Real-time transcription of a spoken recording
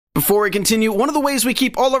Before we continue, one of the ways we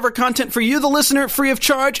keep all of our content for you, the listener, free of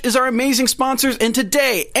charge is our amazing sponsors, and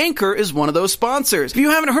today, Anchor is one of those sponsors. If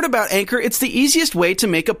you haven't heard about Anchor, it's the easiest way to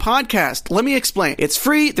make a podcast. Let me explain. It's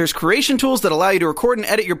free, there's creation tools that allow you to record and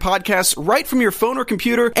edit your podcasts right from your phone or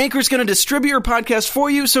computer. Anchor's going to distribute your podcast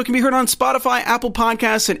for you so it can be heard on Spotify, Apple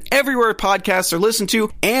Podcasts, and everywhere podcasts are listened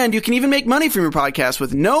to, and you can even make money from your podcast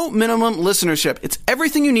with no minimum listenership. It's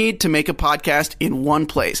everything you need to make a podcast in one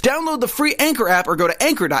place. Download the free Anchor app or go to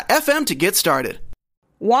anchor.fm to get started.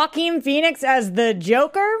 Joaquin Phoenix as the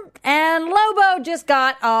Joker, and Lobo just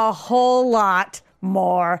got a whole lot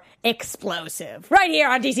more explosive. Right here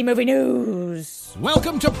on DC Movie News.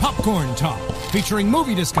 Welcome to Popcorn Talk, featuring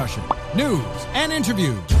movie discussion, news, and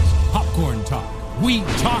interviews. Popcorn Talk. We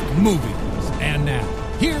talk movies. And now,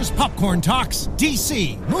 here's Popcorn Talk's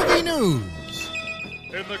DC Movie News.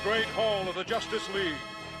 In the great hall of the Justice League,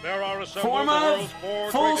 there are assembled Form the of world's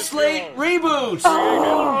four full greatest slate heroes. reboots.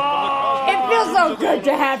 It feels so good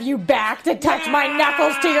to have you back, to touch my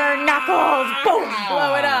knuckles to your knuckles. Boom,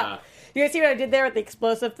 blow it up. You guys see what I did there with the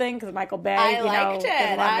explosive thing? Because Michael Bay, I liked did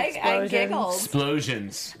it. a lot of I explosions. giggled.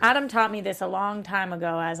 Explosions. Adam taught me this a long time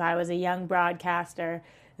ago as I was a young broadcaster,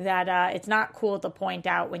 that it's not cool to point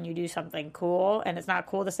out when you do something cool, and it's not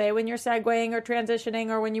cool to say when you're segueing or transitioning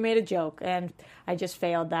or when you made a joke. And I just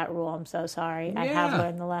failed that rule. I'm so sorry. I have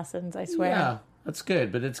learned the lessons, I swear. Yeah, that's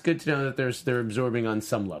good. But it's good to know that they're absorbing on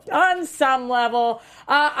some level. On some level.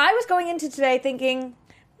 I was going into today thinking,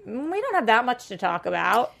 we don't have that much to talk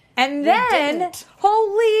about. And then,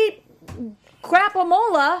 holy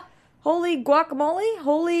crapamola, holy guacamole,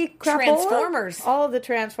 holy crapola. Transformers. All of the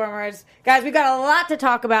Transformers. Guys, we've got a lot to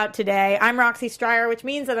talk about today. I'm Roxy Stryer, which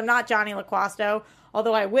means that I'm not Johnny LaQuasto,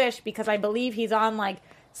 although I wish, because I believe he's on,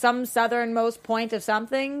 some southernmost point of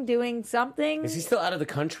something, doing something. Is he still out of the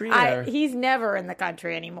country? He's never in the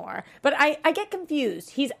country anymore. But I get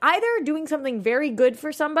confused. He's either doing something very good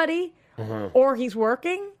for somebody, or he's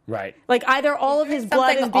working. Right. Either all of his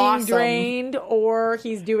blood is being awesome. drained, or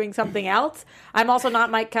he's doing something else. I'm also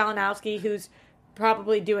not Mike Kalinowski, who's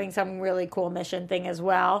probably doing some really cool mission thing as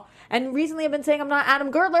well. And recently I've been saying I'm not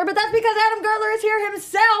Adam Girdler, but that's because Adam Girdler is here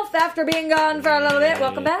himself after being gone for a little bit.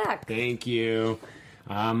 Welcome back. Thank you.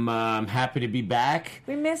 I'm happy to be back.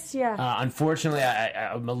 We missed you. Unfortunately,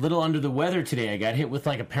 I'm a little under the weather today. I got hit with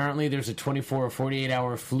apparently there's a 24 or 48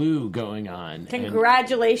 hour flu going on.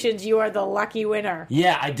 Congratulations, you are the lucky winner.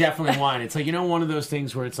 Yeah, I definitely won. It's one of those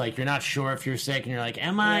things where it's you're not sure if you're sick and you're like,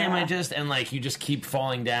 am I just, and you just keep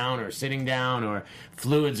falling down or sitting down or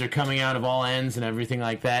fluids are coming out of all ends and everything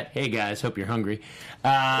like that. Hey guys, hope you're hungry.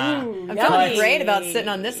 I'm feeling great about sitting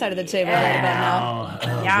on this side of the table right about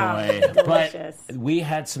now. Oh boy. Delicious. But we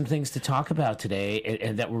had some things to talk about today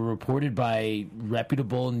and that were reported by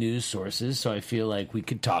reputable news sources, so I feel like we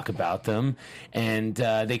could talk about them. And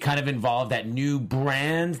they kind of involve that new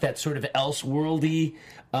brand, that sort of elseworldy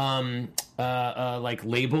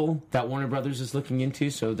label that Warner Brothers is looking into.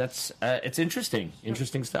 So that's it's interesting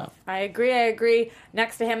stuff. I agree.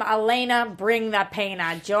 Next to him, Elena, bring the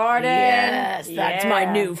pena. Jordan. Yes, that's my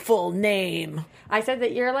Yeah. new full name. I said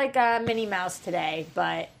that you're like a Minnie Mouse today,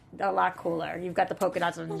 but a lot cooler. You've got the polka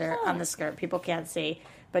dots on the skirt. People can't see,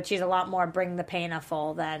 but she's a lot more bring the pena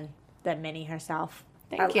full than Minnie herself.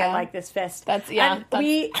 Thank you. I like this fist. We finally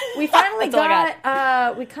That's all I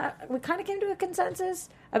got we kind of came to a consensus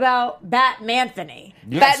about Batmanthony.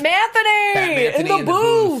 Yes. Batmanthony in the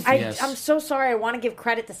booth. Yes. I'm so sorry. I want to give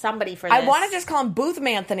credit to somebody for this. I want to just call him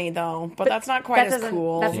Boothmanthony though, but that's not quite that as doesn't-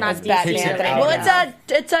 cool. that's not as decent. Takes it Batmanthony. out Well, now.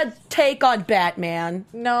 it's a take on Batman.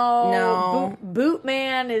 No. No.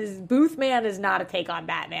 Boothman is not a take on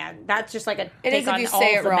Batman. That's just like a It take is if on you all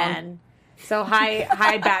say it the wrong. men. So hi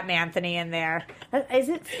Batmanthony in there. Is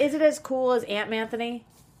it as cool as Aunt Manthony?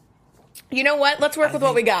 You know what? Let's work with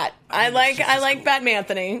what we got. I like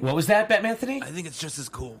Batmanthony. What was that, Batmanthony? I think it's just as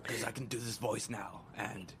cool because I can do this voice now,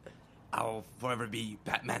 and I'll forever be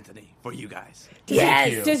Batmanthony for you guys.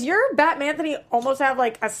 Yes. Does your Batmanthony almost have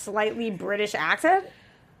like a slightly British accent?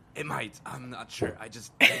 It might. I'm not sure. I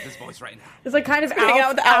just make this voice right now. It's like kind of Hanging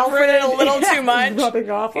out with Alfred a little too much. rubbing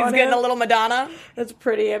off He's on getting him. a little Madonna. That's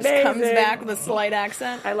pretty amazing. Comes back with a slight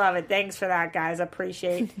accent. I love it. Thanks for that, guys.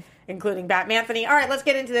 Appreciate including Batmanthony. All right, let's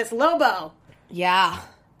get into this. Lobo. Yeah.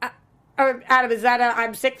 Or Adam, is that a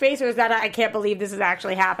I'm sick face, or is that a I can't believe this is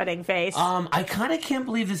actually happening face? I kind of can't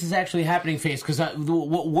believe this is actually happening, face, because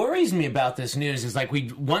what worries me about this news is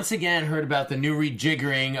we once again heard about the new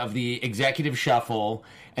rejiggering of the executive shuffle,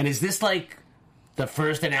 and is this the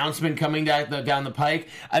first announcement coming down the pike.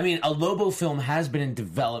 I mean, a Lobo film has been in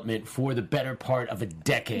development for the better part of a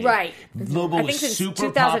decade. Right. Lobo I was think since super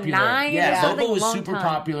 2009 popular. or Yeah, something, Lobo was long super time.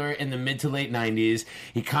 popular in the mid to late 90s.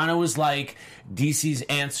 He kind of was like DC's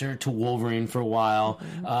answer to Wolverine for a while,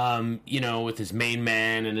 with his main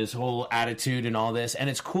man and his whole attitude and all this. And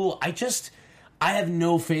it's cool. I have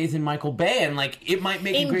no faith in Michael Bay, and it might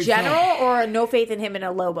make a In great general, film. or no faith in him in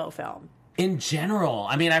a Lobo film? In general,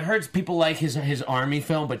 I mean, I've heard people like his army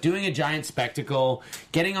film, but doing a giant spectacle,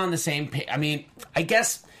 getting on the same page. I mean, I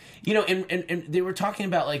guess and they were talking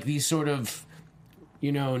about these sort of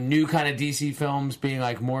new kind of DC films being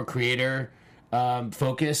more creator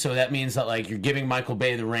focused. So that means that you're giving Michael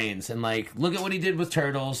Bay the reins, and look at what he did with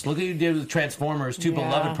Turtles, look at what he did with Transformers, two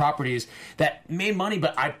beloved properties that made money.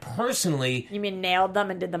 But I personally, You mean nailed them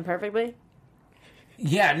and did them perfectly?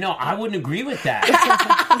 yeah, no, I wouldn't agree with that.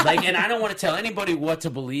 And I don't want to tell anybody what to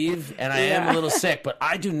believe, and I am a little sick, but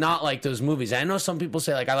I do not like those movies. I know some people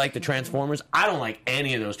say, I like the Transformers. I don't like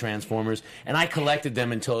any of those Transformers, and I collected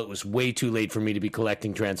them until it was way too late for me to be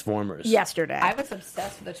collecting Transformers. Yesterday. I was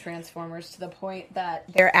obsessed with the Transformers to the point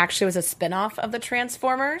that there actually was a spin-off of the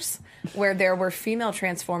Transformers where there were female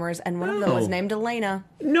Transformers, and one of them was named Elena.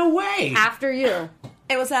 No way! After you.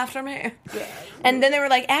 It was after me. And then they were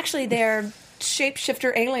like, actually, they're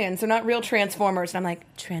shapeshifter aliens. They're not real Transformers. And I'm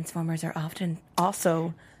like, Transformers are often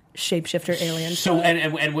also shapeshifter aliens. So,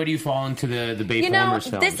 and where do you fall into the Bay Formers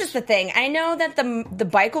films? This is the thing. I know that the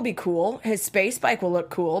bike will be cool. His space bike will look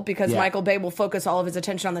cool because Michael Bay will focus all of his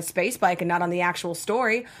attention on the space bike and not on the actual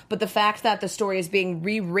story. But the fact that the story is being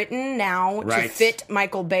rewritten now to fit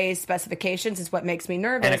Michael Bay's specifications is what makes me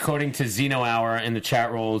nervous. And according to Xeno Hour in the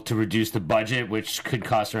chat roll, to reduce the budget, which could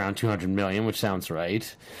cost around $200 million, which sounds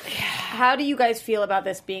right. How do you guys feel about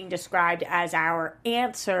this being described as our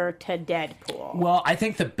answer to Deadpool? Well, I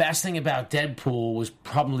think the best thing about Deadpool was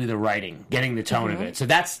probably the writing, getting the tone of it. So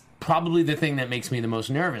that's probably the thing that makes me the most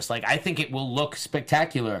nervous. I think it will look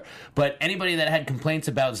spectacular, but anybody that had complaints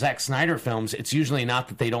about Zack Snyder films, it's usually not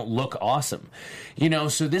that they don't look awesome.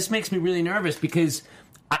 So this makes me really nervous because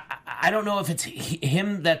I don't know if it's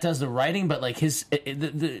him that does the writing, but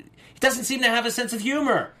he doesn't seem to have a sense of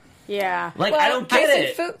humor. Yeah. I don't get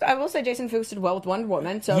it. I will say Jason Fuchs did well with Wonder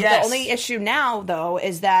Woman. So the only issue now, though,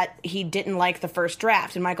 is that he didn't like the first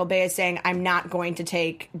draft. And Michael Bay is saying, I'm not going to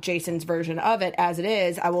take Jason's version of it as it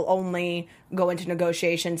is. I will only go into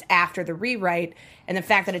negotiations after the rewrite. And the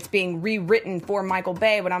fact that it's being rewritten for Michael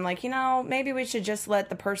Bay, when I'm like, maybe we should just let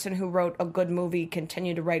the person who wrote a good movie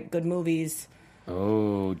continue to write good movies.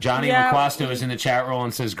 Oh, Johnny McQuasto is in the chat roll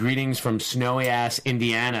and says, greetings from snowy-ass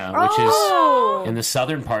Indiana, which is in the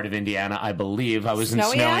southern part of Indiana, I believe. I was in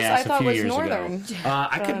snowy-ass a few years ago.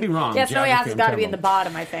 I could be wrong. Yeah, snowy-ass has got to be in the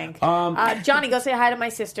bottom, I think. Johnny, go say hi to my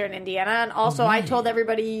sister in Indiana. And also, I told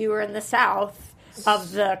everybody you were in the south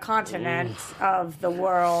of the continent, of the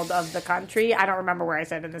world, of the country. I don't remember where I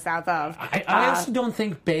said in the south of. I also don't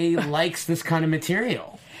think Bay likes this kind of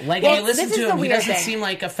material. If Well, you listen this is to the him, he weird doesn't thing. seem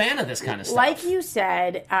like a fan of this kind of stuff. Like you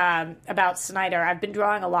said about Snyder, I've been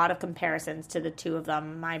drawing a lot of comparisons to the two of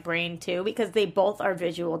them, my brain too, because they both are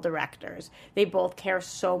visual directors. They both care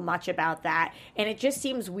so much about that. And it just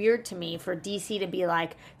seems weird to me for DC to be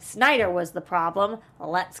like, Snyder was the problem,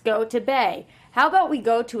 let's go to Bay. How about we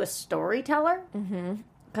go to a storyteller? Mm-hmm.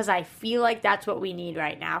 Because I feel like that's what we need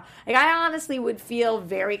right now. I honestly would feel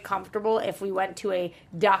very comfortable if we went to a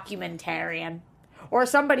documentarian. Or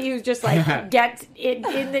somebody who's just gets in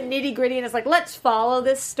the nitty gritty and is like, let's follow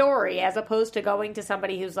this story, as opposed to going to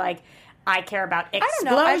somebody who's like, I care about explosions. I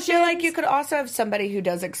don't know. I feel like you could also have somebody who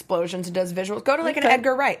does explosions and does visuals. Go to an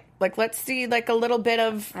Edgar Wright. Let's see a little bit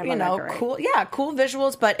of cool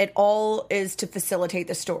visuals, but it all is to facilitate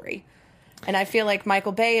the story. And I feel like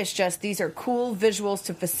Michael Bay is just, these are cool visuals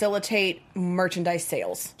to facilitate merchandise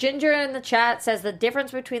sales. Ginger in the chat says the difference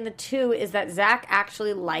between the two is that Zach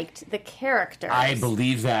actually liked the characters. I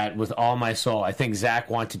believe that with all my soul. I think Zach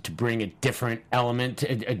wanted to bring a different element,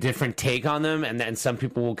 a different take on them, and then some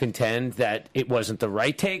people will contend that it wasn't the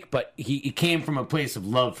right take, but he came from a place of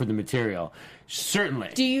love for the material. Certainly.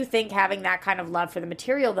 Do you think having that kind of love for the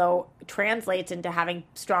material, though, translates into having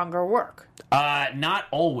stronger work? Not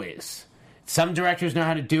always. Some directors know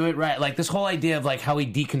how to do it right. This whole idea of how he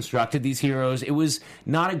deconstructed these heroes, it was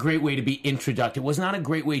not a great way to be introduced. It was not a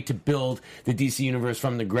great way to build the DC universe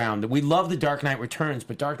from the ground. We love the Dark Knight Returns,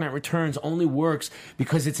 but Dark Knight Returns only works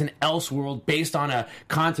because it's an Elseworld based on a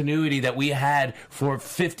continuity that we had for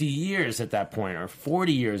 50 years at that point, or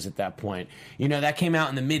 40 years at that point. That came out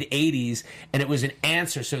in the mid-'80s, and it was an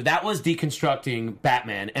answer. So that was deconstructing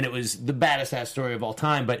Batman, and it was the baddest ass story of all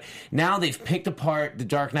time. But now they've picked apart the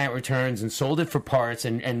Dark Knight Returns and sold it for parts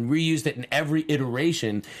and reused it in every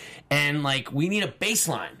iteration. And, like, we need a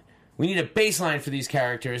baseline. We need a baseline for these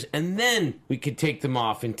characters, and then we could take them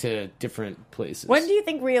off into different places. When do you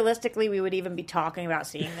think realistically we would even be talking about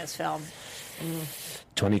seeing this film?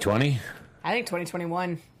 2020? I think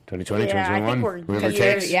 2021. 2020, Yeah, 2021? I think we're whatever it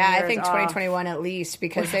years- takes. Yeah, I years think off. 2021 at least,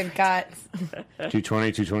 because they've got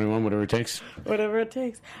 220, 221, whatever it takes. Whatever it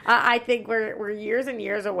takes. I think we're years and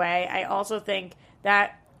years away. I also think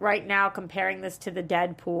that right now, comparing this to the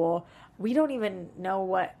Deadpool, we don't even know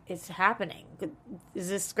what is happening. Is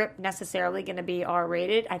this script necessarily going to be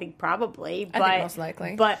R-rated? I think probably. I think most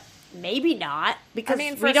likely. But maybe not, because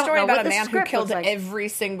for we a don't story know about what a the man who script killed looks like. every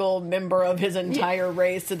single member of his entire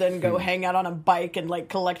race to then go hang out on a bike and like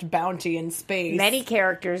collect bounty in space. Many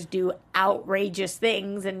characters do outrageous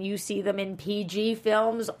things, and you see them in PG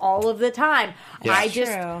films all of the time.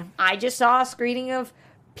 Yeah. I just saw a screening of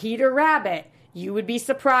Peter Rabbit. You would be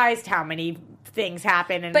surprised how many things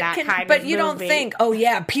happen in that kind of movie. But you don't think, oh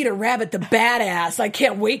yeah, Peter Rabbit the badass. I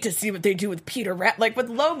can't wait to see what they do with Peter Rabbit. Like with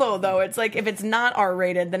Lobo, though, it's like if it's not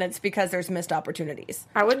R-rated, then it's because there's missed opportunities.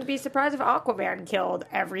 I wouldn't be surprised if Aquaman killed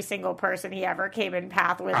every single person he ever came in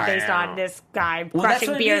path with based on this guy Well, that's crushing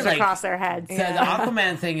what I beers mean, like, across their heads. The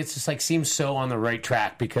Aquaman thing, it's just like seems so on the right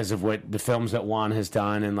track because of what the films that Juan has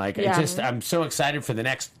done, and like Yeah. it just I'm so excited for the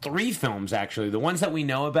next 3 films. Actually, the ones that we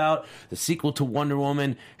know about, the sequel to Wonder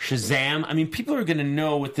Woman, Shazam. I mean, people are going to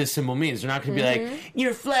know what this symbol means. They're not going to be like,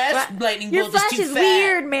 your flash lightning Your bolt is flash too is fat.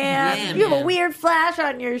 weird, man. Yeah, You have a man. weird flash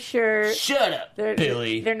on your shirt. Shut up,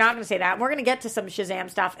 Billy. They're not going to say that. We're going to get to some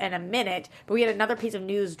Shazam stuff in a minute, but we had another piece of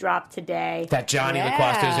news drop today. That Johnny Yeah.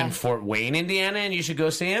 LaQuasta's in Fort Wayne, Indiana, and you should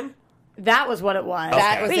go see him. That was what it was.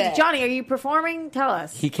 That was Wait, it. Johnny, are you performing? Tell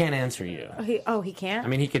us. He can't answer you. He can't? I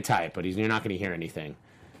mean, he could type, but you're not going to hear anything.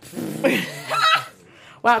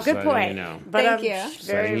 Wow, good So, point. you know. But Thank you.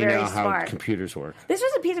 Very, you very know how smart. computers work. This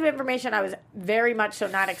was a piece of information I was very much so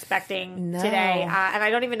not expecting No. today. And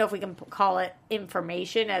I don't even know if we can call it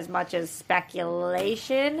information as much as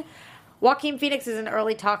speculation. Joaquin Phoenix is in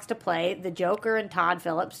early talks to play the Joker in Todd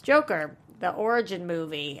Phillips' Joker, the origin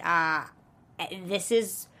movie. This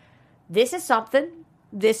is something.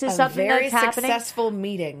 This is A something very that's happening. successful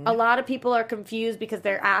meeting. A lot of people are confused because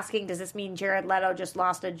they're asking, does this mean Jared Leto just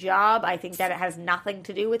lost a job? I think that it has nothing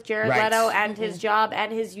to do with Jared Right. Leto and his job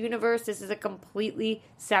and his universe. This is a completely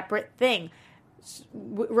separate thing.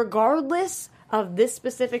 Regardless of this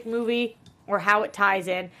specific movie or how it ties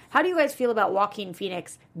in, how do you guys feel about Joaquin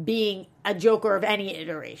Phoenix being a Joker of any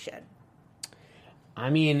iteration? I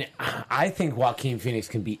mean, I think Joaquin Phoenix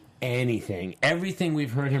can be anything. Everything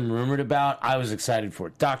we've heard him rumored about, I was excited for.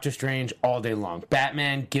 Doctor Strange, all day long.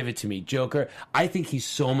 Batman, give it to me. Joker, I think he's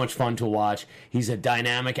so much fun to watch. He's a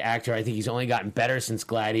dynamic actor. I think he's only gotten better since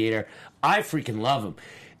Gladiator. I freaking love him.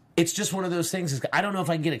 It's just one of those things. I don't know if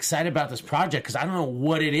I can get excited about this project because I don't know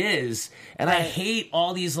what it is. And I hate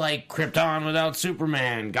all these, like, Krypton without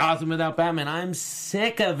Superman, Gotham without Batman. I'm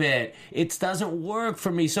sick of it. It doesn't work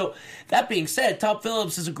for me. So, that being said, Todd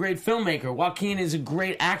Phillips is a great filmmaker. Joaquin is a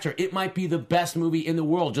great actor. It might be the best movie in the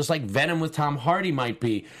world, just like Venom with Tom Hardy might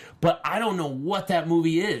be. But I don't know what that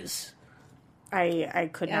movie is. I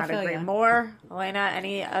could Yeah, I not feel agree ya. more. Elena,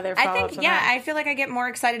 any other follow-ups I think, on yeah, that? I feel like I get more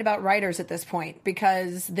excited about writers at this point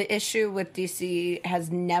because the issue with DC has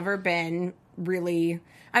never been really,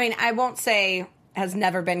 I mean, I won't say has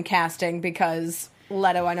never been casting because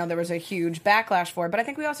Leto, I know there was a huge backlash for, but I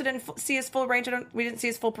think we also didn't see his full range. We didn't see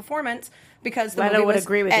his full performance because the Leto movie would was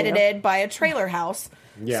agree with you. edited by a trailer house.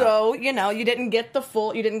 Yeah. So, you know, you didn't get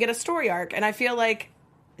a story arc. And I feel like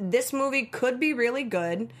this movie could be really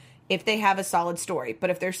good if they have a solid story.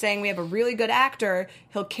 But if they're saying we have a really good actor,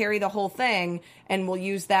 he'll carry the whole thing, and we'll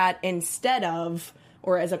use that instead of,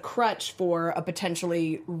 or as a crutch for a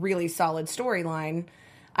potentially really solid storyline.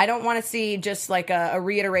 I don't want to see just like a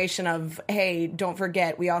reiteration of, hey, don't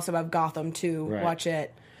forget, we also have Gotham too. Right. Watch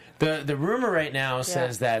it. The rumor right now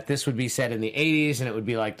says that this would be set in the 80s and it would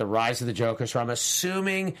be like the rise of the Joker. So I'm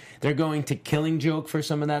assuming they're going to Killing Joke for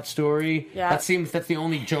some of that story. Yeah. That's the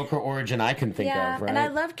only Joker origin I can think of, right? And I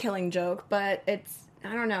love Killing Joke, but it's,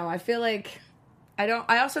 I don't know. I feel like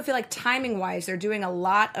I also feel like timing wise, they're doing a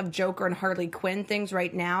lot of Joker and Harley Quinn things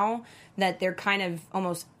right now that they're kind of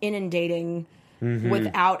almost inundating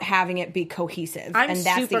without having it be cohesive. I'm and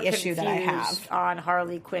that's super the issue that I confused have. on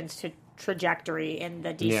Harley Quinn's trajectory in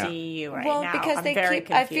the DCEU right now. Because I'm they very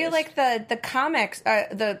keep. I confused. feel like the comics,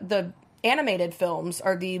 the animated films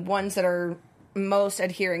are the ones that are most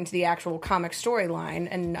adhering to the actual comic storyline,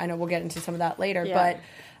 and I know we'll get into some of that later, Yeah. but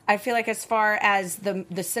I feel like as far as the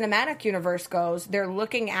cinematic universe goes, they're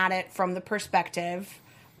looking at it from the perspective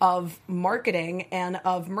of marketing and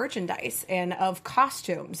of merchandise and of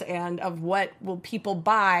costumes and of what will people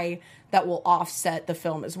buy that will offset the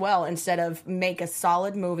film as well, instead of make a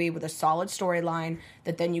solid movie with a solid storyline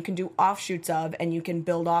that then you can do offshoots of and you can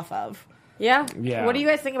build off of. Yeah. Yeah. What do you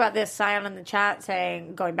guys think about this? Sion in the chat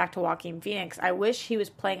saying, going back to Joaquin Phoenix, I wish he was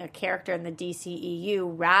playing a character in the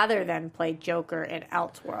DCEU rather than play Joker in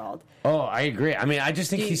Elseworld. Oh, I agree. I mean, I just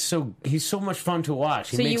think he's so much fun to watch.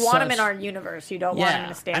 So you want him in our universe. You don't want him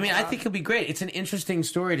to stand alone. I think he'll be great. It's an interesting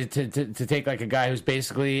story to take like a guy who's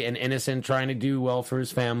basically an innocent trying to do well for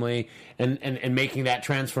his family and making that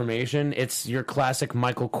transformation. It's your classic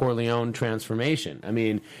Michael Corleone transformation. I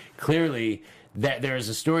mean, clearly that there is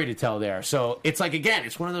a story to tell there. So it's like, again,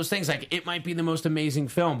 it's one of those things, like, it might be the most amazing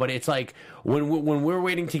film, but it's like when we're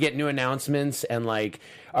waiting to get new announcements and like,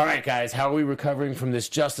 all right, guys, how are we recovering from this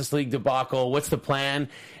Justice League debacle? What's the plan?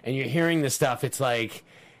 And you're hearing this stuff, it's like,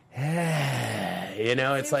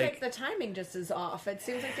 it's like the timing just is off. It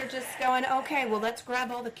seems like they're just going, okay, well, let's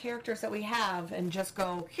grab all the characters that we have and just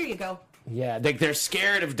go, here you go. Yeah, they're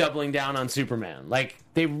scared of doubling down on Superman. Like,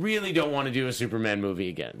 they really don't want to do a Superman movie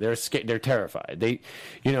again. They're scared. They're terrified. I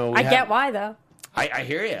get why, though. I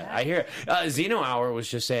hear you. I hear. Zeno Hour was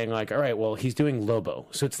just saying, like, all right, well, he's doing Lobo,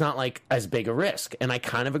 so it's not like as big a risk. And I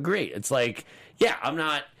kind of agree. It's like, yeah,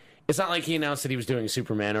 it's not like he announced that he was doing a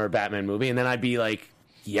Superman or a Batman movie, and then I'd be like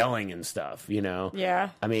yelling and stuff, Yeah.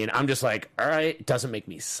 I mean, I'm just like, all right, it doesn't make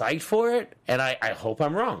me psyched for it, and I hope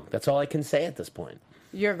I'm wrong. That's all I can say at this point.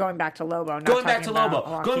 You're going back to Lobo. Not going back to Lobo.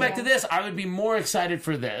 Joaquin. Going back to this, I would be more excited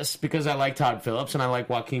for this because I like Todd Phillips and I like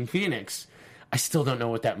Joaquin Phoenix. I still don't know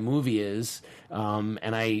what that movie is, and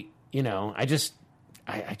the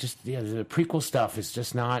prequel stuff is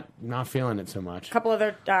just not feeling it so much. A couple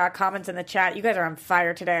other comments in the chat. You guys are on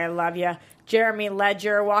fire today. I love you. Jeremy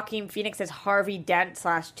Ledger, Joaquin Phoenix as Harvey Dent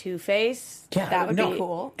 / Two-Face. Yeah, that would be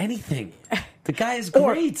cool. Anything. The guy is great.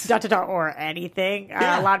 Or anything.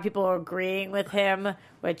 Yeah. A lot of people are agreeing with him,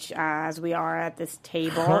 which, as we are at this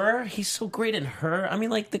table. Her? He's so great in Her. I mean,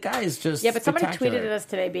 like, the guy is just Yeah, but somebody spectacular. tweeted at us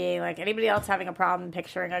today being like, anybody else having a problem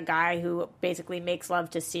picturing a guy who basically makes love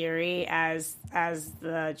to Siri as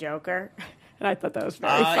the Joker? And I thought that was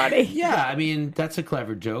very funny. Yeah, I mean, that's a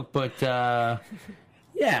clever joke, but...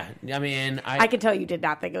 yeah, I mean... I can tell you did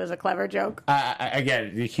not think it was a clever joke.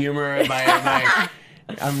 Again, the humor,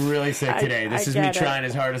 I'm really sick today. This is me trying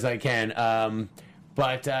as hard as I can.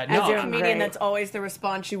 But no, as a comedian, that's always the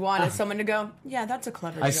response you want is someone to go, "Yeah, that's a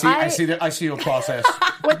clever joke." I see your process.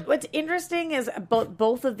 What's interesting is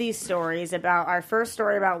both of these stories, about our first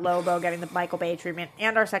story about Lobo getting the Michael Bay treatment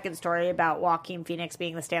and our second story about Joaquin Phoenix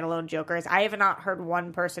being the standalone Joker, is I have not heard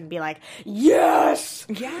one person be like, "Yes,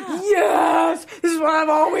 yes, this is what I've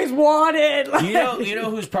always wanted." You know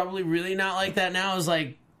who's probably really not like that now is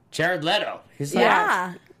like Jared Leto. He's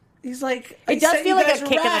like, He's like, it does feel like a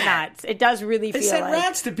kick in the nuts. It does really feel like. I sent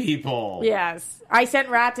rats to people. Yes. I sent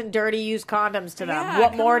rats and dirty used condoms to them. Yeah,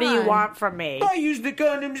 what more do you want from me? I use the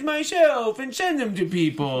condoms myself and send them to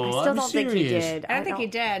people. I still don't think he did. I don't think he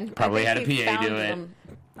did. Probably had a PA do it.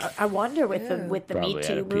 I wonder with the Probably Me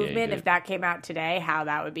Too movement, if that came out today, how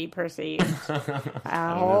that would be perceived.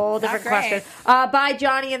 A whole different question. Bye,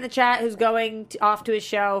 Johnny in the chat, who's going off to his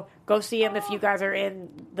show. Go see him if you guys are in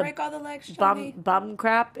the break all the legs, Johnny. bum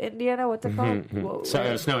crap, Indiana. What's it called?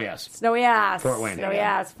 Snowy Ass. Snowy Ass. Fort Wayne. Snowy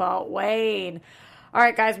Ass. Fort Wayne. All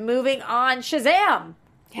right, guys. Moving on. Shazam.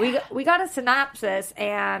 Yeah. We got a synopsis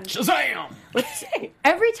and Shazam.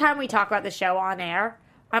 Every time we talk about the show on air,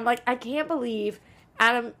 I'm like, I can't believe.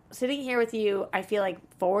 Adam, sitting here with you, I feel like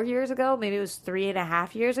 4 years ago, maybe it was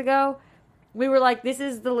 3.5 years ago, we were like, this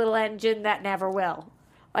is the little engine that never will.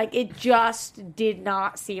 Like, it just did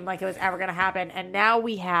not seem like it was ever going to happen. And now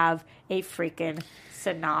we have a freaking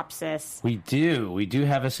synopsis. We do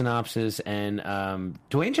have a synopsis. And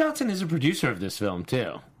Dwayne Johnson is a producer of this film,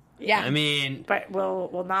 too. Yeah. I mean... But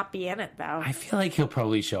will not be in it, though. I feel like he'll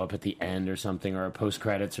probably show up at the end or something, or a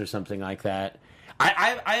post-credits or something like that.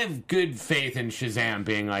 I have good faith in Shazam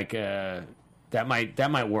being like that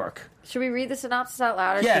might work. Should we read the synopsis out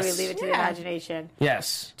loud, or yes. should we leave it to the imagination?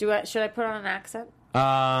 Yes. Should I put on an accent?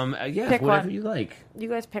 Yeah, pick whatever one. you like. You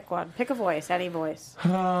guys pick one. Pick a voice, any voice.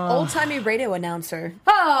 Old-timey radio announcer.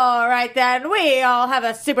 All right, then. We all have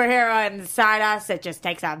a superhero inside us. It just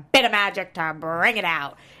takes a bit of magic to bring it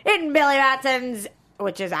out. In Billy Batson's,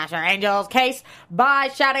 which is Asher Angel's case, by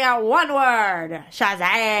shouting out one word,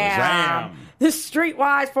 Shazam. Shazam. The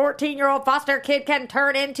streetwise 14-year-old foster kid can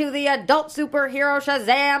turn into the adult superhero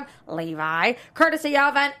Shazam, Levi, courtesy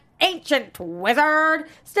of an ancient wizard.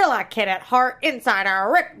 Still a kid at heart inside a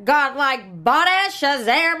ripped godlike body,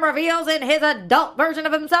 Shazam reveals in his adult version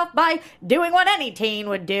of himself by doing what any teen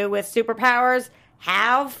would do with superpowers.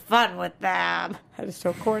 Have fun with them. That is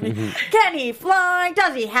so corny. Can he fly?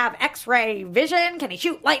 Does he have X-ray vision? Can he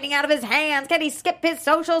shoot lightning out of his hands? Can he skip his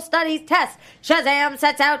social studies test? Shazam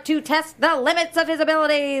sets out to test the limits of his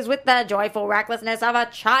abilities with the joyful recklessness of a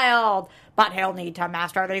child. But he'll need to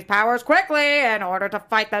master these powers quickly in order to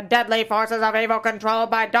fight the deadly forces of evil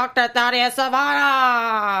controlled by Dr. Thaddeus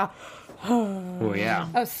Savannah. Oh, yeah.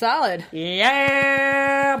 Oh, solid.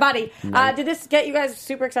 Yeah, buddy. Did this get you guys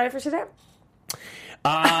super excited for Shazam?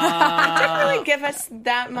 It didn't really give us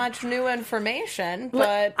that much new information,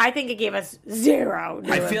 but I think it gave us zero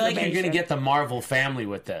new I feel like you're going to information. get the Marvel family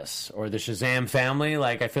with this, or the Shazam family.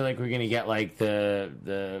 Like, I feel like we're going to get, like,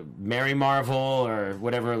 the Mary Marvel, or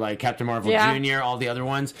whatever, like, Captain Marvel Jr., all the other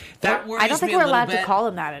ones. That worries I don't think me a we're little allowed bit. to call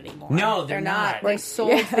them that anymore. No, they're not. They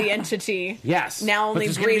sold the entity. Yes. Now But only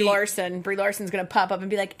there's gonna Brie be- Larson. Brie Larson's going to pop up and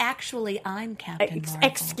be like, actually, I'm Captain Marvel.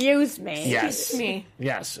 Excuse me. Yes. Me.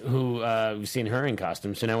 Yes, who we've seen her in costume,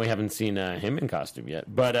 so now we haven't seen him in costume yet.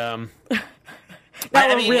 But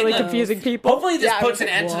Now we're really confusing people. hopefully this Yeah, I puts was an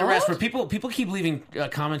like, end to the what? rest. Where people keep leaving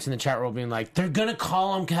comments in the chat room being like, they're gonna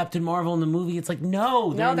call him Captain Marvel in the movie. It's like,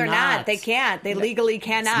 no, No, they're not. They can't. They legally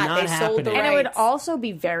cannot. not They sold the happening. rights. And it would also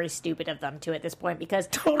be very stupid of them to at this point, because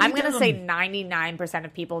I'm going to say 99%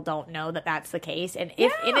 of people don't know that that's the case. And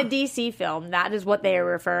if in a DC film that is what they are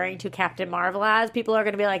referring to Captain Marvel as, people are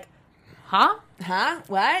going to be like, huh? Huh?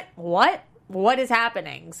 What? What is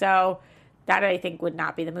happening? So that I think would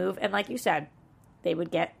not be the move. And like you said, they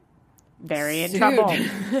would get very in trouble.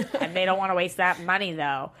 And they don't want to waste that money,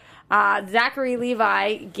 though. Zachary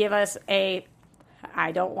Levi give us I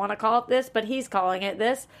don't want to call it this, but he's calling it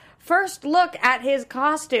this, first look at his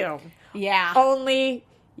costume. Yeah. Only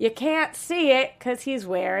you can't see it because he's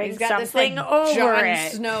wearing He's got something this, like, over Jon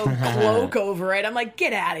it. Snow cloak over it. I'm like,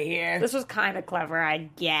 get out of here. This was kind of clever, I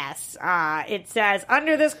guess. It says,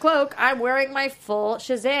 under this cloak, I'm wearing my full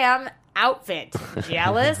Shazam outfit.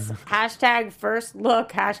 Jealous? Hashtag first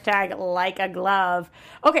look. Hashtag like a glove.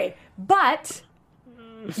 Okay, but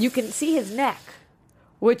you can see his neck,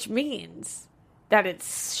 which means that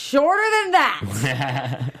it's shorter than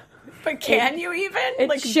that. But can you even? It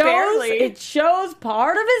like, shows, barely. it shows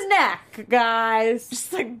part of his neck, guys.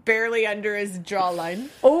 Just like barely under his jawline.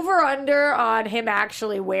 Over under on him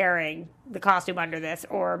actually wearing the costume under this,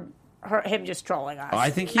 or him just trolling us. Oh, I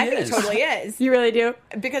think he I is. think he totally is. You really do?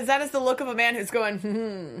 Because that is the look of a man who's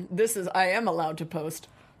going, I am allowed to post.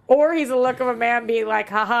 Or he's the look of a man being like,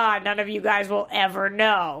 haha, none of you guys will ever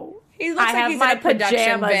know. He looks I like have he's my in a production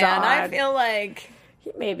pajamas van. on. I feel like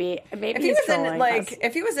Maybe if he he's was in trolling us.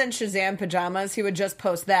 if he was in Shazam pajamas, he would just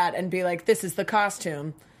post that and be like, "This is the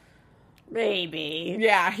costume." Maybe.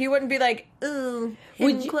 Yeah, he wouldn't be like, "Ooh,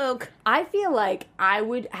 hidden cloak." I feel like I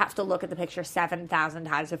would have to look at the picture 7,000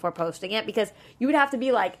 times before posting it, because you would have to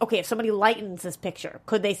be like, okay, if somebody lightens this picture,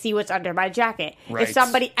 could they see what's under my jacket? Right. If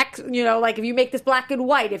somebody, like if you make this black and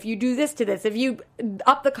white, if you do this to this, if you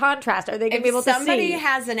up the contrast, are they going to be able If to somebody see?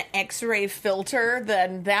 has an X-ray filter,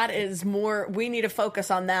 then that is more. We need to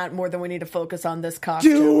focus on that more than we need to focus on this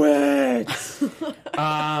costume. Do it.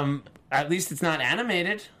 At least it's not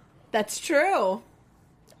animated. That's true.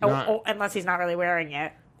 Unless he's not really wearing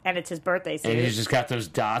it, and it's his birthday suit. And he's just got those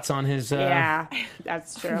dots on his. Yeah,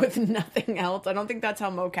 that's true. With nothing else, I don't think that's how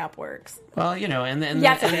mocap works. Well, and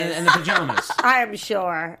Yes, the, it is. and the pajamas. I am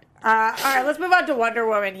sure. All right, let's move on to Wonder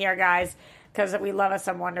Woman here, guys, because we love us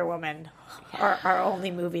some Wonder Woman, our only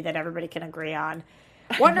movie that everybody can agree on.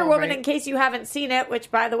 Wonder Woman, right? in case you haven't seen it,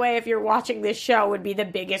 which, by the way, if you're watching this show, would be the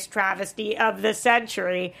biggest travesty of the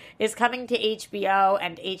century, is coming to HBO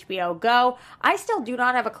and HBO Go. I still do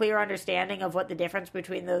not have a clear understanding of what the difference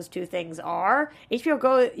between those two things are. HBO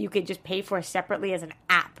Go, you could just pay for separately as an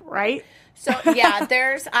app, right? So yeah,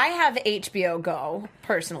 I have HBO Go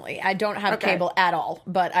personally. I don't have Okay. cable at all,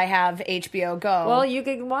 but I have HBO Go. Well, you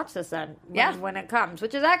can watch this then Yeah. when it comes,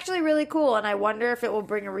 which is actually really cool. And I wonder if it will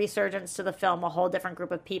bring a resurgence to the film, a whole different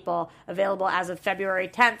group of people available as of February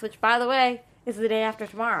 10th, which, by the way, is the day after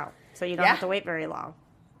tomorrow. So you don't Yeah. have to wait very long.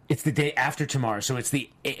 It's the day after tomorrow, so it's the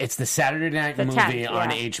Saturday night The movie 10th, on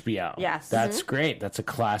yeah. HBO. Yes. That's great. That's a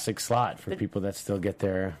classic slot for people that still get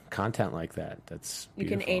their content like that. That's you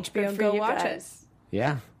can beautiful. HBO Good for Go you watch it. guys.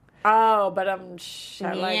 Yeah. Oh, but I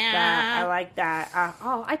like Yeah. that. I like that.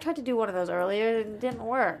 I tried to do one of those earlier and it didn't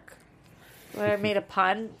work. where I made a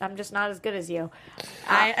pun. I'm just not as good as you.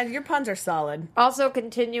 Your puns are solid. Also,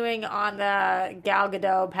 continuing on the Gal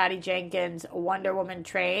Gadot, Patty Jenkins, Wonder Woman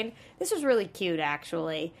train. This was really cute,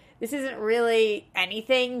 actually. This isn't really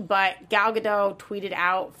anything, but Gal Gadot tweeted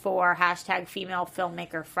out for hashtag Female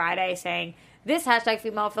Filmmaker Friday saying, this hashtag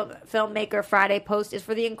Female Filmmaker Friday post is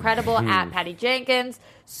for the incredible at Patty Jenkins.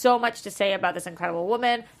 So much to say about this incredible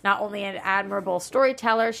woman. Not only an admirable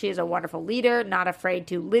storyteller, she is a wonderful leader, not afraid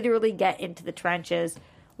to literally get into the trenches.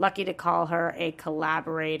 Lucky to call her a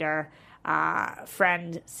collaborator,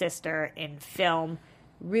 friend, sister in film.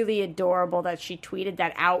 Really adorable that she tweeted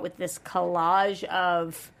that out with this collage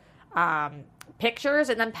of pictures,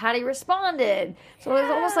 and then Patty responded. So it was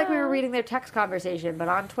almost like we were reading their text conversation, but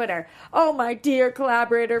on Twitter. Oh, my dear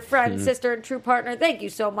collaborator, friend, sister, and true partner, thank you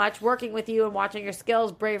so much. Working with you and watching your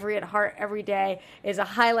skills, bravery, and heart every day is a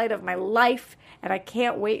highlight of my life, and I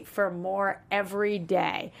can't wait for more every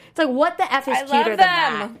day. It's like, what the F is cuter than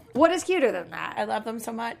that? What is cuter than that? I love them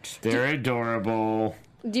so much. They're adorable.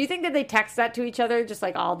 Do you think that they text that to each other just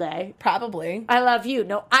like all day? Probably. I love you.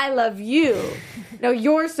 No, I love you. No,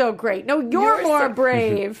 you're so great. No, you're more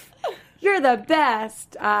brave. You're the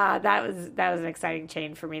best. That was an exciting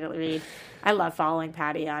chain for me to read. I love following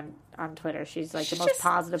Patty on Twitter. She's like the most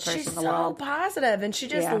positive person in the world. She's so positive, and she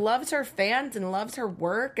just loves her fans and loves her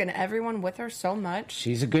work and everyone with her so much.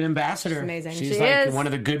 She's a good ambassador. She's amazing. She's one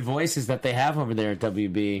of the good voices that they have over there at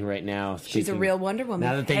WB right now. She's a real Wonder Woman.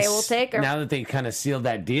 Now that we'll take her. Now that they kind of sealed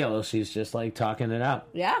that deal, she's just like talking it up.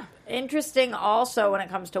 Yeah. Interesting also when it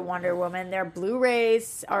comes to Wonder Woman, their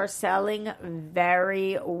Blu-rays are selling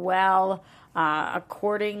very well.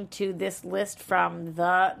 According to this list from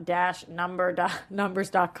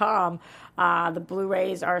the-numbers.com, the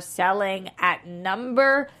Blu-rays are selling at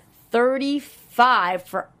number 35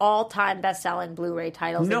 for all-time best-selling Blu-ray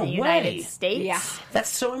titles in the United States. Yeah. That's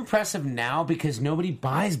so impressive now because nobody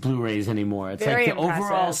buys Blu-rays anymore. It's Very like the impressive.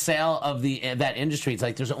 overall sale of that industry. It's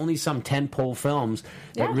like there's only some tentpole films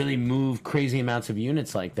that really move crazy amounts of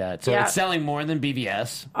units like that. So it's selling more than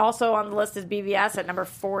BVS. Also on the list is BVS at number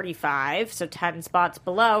 45, so 10 spots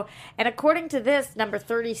below. And according to this, number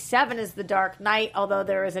 37 is The Dark Knight, although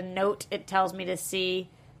there is a note it tells me to see,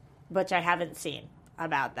 which I haven't seen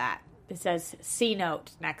about that. It says C note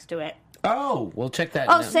next to it. Oh, we'll check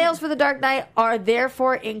that. Sales for The Dark Knight are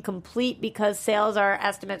therefore incomplete because sales are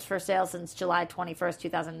estimates for sales since July 21st,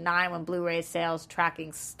 2009, when Blu-ray sales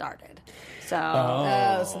tracking started.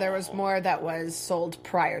 So, so there was more that was sold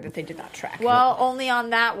prior that they did not track. Well, only on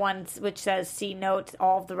that one, which says C note.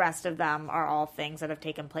 All of the rest of them are all things that have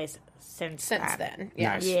taken place since then.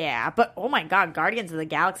 Yeah. Nice. Yeah, but oh my God, Guardians of the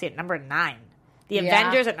Galaxy at number 9. The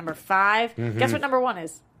Avengers at number 5. Guess what number 1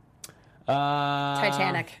 is?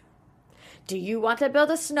 Titanic. Do you want to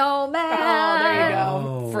build a snowman? Oh, there you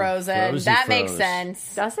go. Frozen. That makes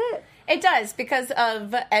sense. Does it? It does, because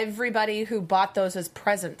of everybody who bought those as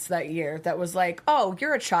presents that year that was like, oh,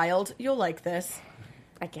 you're a child. You'll like this.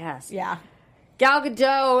 I guess. Yeah. Gal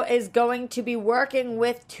Gadot is going to be working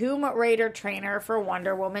with Tomb Raider trainer for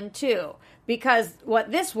Wonder Woman 2. Because what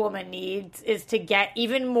this woman needs is to get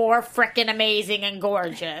even more frickin' amazing and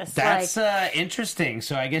gorgeous. That's interesting.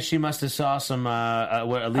 So I guess she must have saw some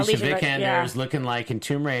what Alicia Vikander is looking like in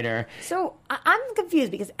Tomb Raider. So I'm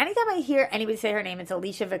confused because anytime I hear anybody say her name, it's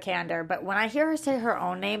Alicia Vikander. But when I hear her say her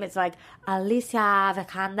own name, it's like Alicia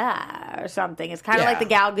Vikander or something. It's kind of like the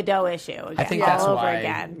Gal Gadot issue again, I think that's all why. over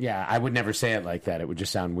again. Yeah, I would never say it like that. It would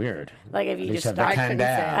just sound weird. Like if you Alicia just start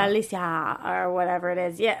Vikander. Alicia or whatever it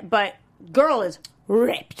is. Yeah, but girl is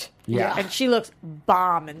ripped. Yeah. And she looks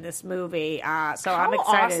bomb in this movie. So I'm excited.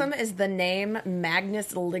 How awesome is the name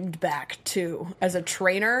Magnus Ligdback, too? As a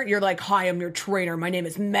trainer, you're like, hi, I'm your trainer. My name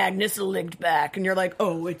is Magnus Ligdback. And you're like,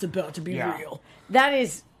 oh, it's about to be real. That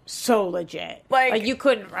is so legit. Like you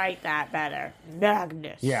couldn't write that better.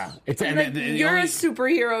 Magnus. Yeah. It's, you're a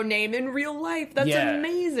superhero name in real life. That's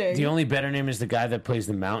amazing. The only better name is the guy that plays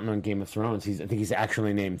the Mountain on Game of Thrones. I think he's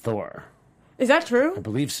actually named Thor. Is that true? I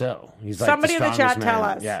believe so. He's like somebody in the chat man. tell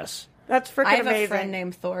us. Yes. That's freaking amazing. I have a friend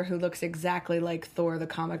named Thor who looks exactly like Thor, the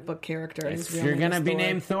comic book character. If you're going to be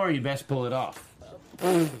named Thor, you best pull it off.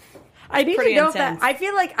 I need to know that. I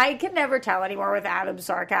feel like I can never tell anymore with Adam's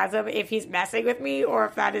sarcasm if he's messing with me or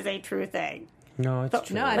if that is a true thing. No, it's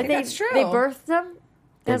true. No, I think that's true. They birthed him?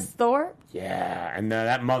 As Thor? Yeah, and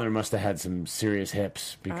that mother must have had some serious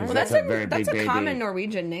hips because Well, that's a very big baby. That's a common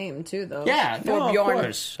Norwegian name, too, though. Yeah, no, of Thorbjorn.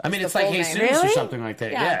 course. I mean, It's it's the like full name. Jesus or Really? something like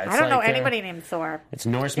that. Yeah, it's I don't know like, anybody named Thor. It's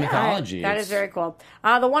Norse Yeah, mythology. that is very cool.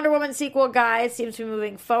 The Wonder Woman sequel, guys, seems to be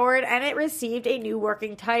moving forward, and it received a new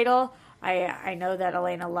working title. I know that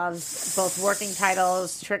Elena loves both working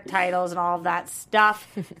titles, trick titles, and all of that stuff.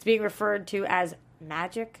 It's being referred to as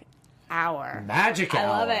Magic Hour. Magic Hour. I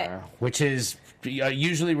love it. Which is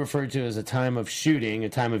usually referred to as a time of shooting, a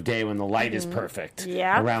time of day when the light is perfect.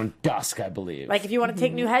 Yeah. Around dusk, I believe. Like if you want to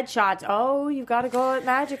take new headshots, you've got to go at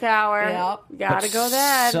Magic Hour. Yep. You got to go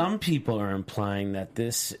then. Some people are implying that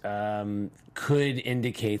this could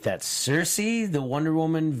indicate that Cersei, the Wonder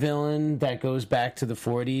Woman villain that goes back to the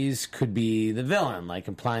 40s, could be the villain, like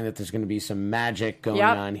implying that there's going to be some magic going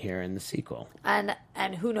on here in the sequel. And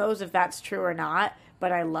who knows if that's true or not,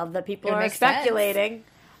 but I love that people It are makes speculating. sense.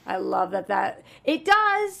 I love that it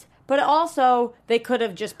does, but also they could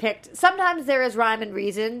have just picked. Sometimes there is rhyme and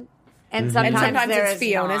reason, and sometimes, there it's is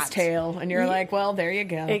Fiona's not. tale, and you're like, well, there you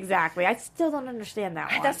go. Exactly. I still don't understand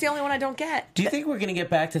that one. That's the only one I don't get. Do you think we're going to get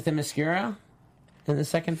back to Themyscira in the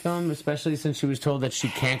second film, especially since she was told that she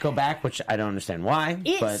can't go back, which I don't understand why.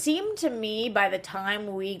 It seemed to me by the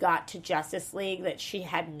time we got to Justice League that she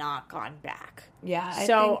had not gone back. Yeah,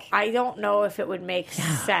 I don't know if it would make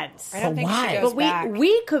sense. I don't think why? she goes But back.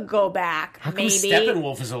 we could go back. How come maybe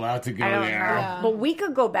Steppenwolf is allowed to go I don't there? know. Yeah. But we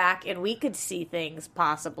could go back and we could see things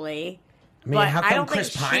possibly. I mean, But how I come don't Chris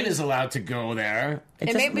think Pine she- is allowed to go there?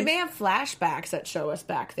 And we may have flashbacks that show us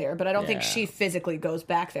back there, but I don't think Yeah. she physically goes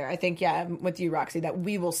back there. I think, with you, Roxy, that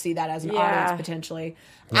we will see that as an Yeah. audience potentially.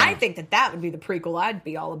 I think that would be the prequel I'd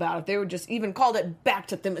be all about. If they would just even called it Back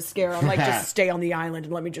to Themyscira. I'm like, just stay on the island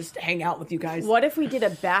and let me just hang out with you guys. What if we did a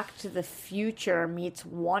Back to the Future meets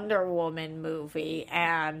Wonder Woman movie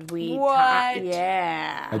and we What?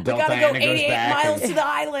 yeah. Adult We gotta go Diana goes 88 back miles and- to the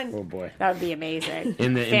island. Oh boy. That would be amazing.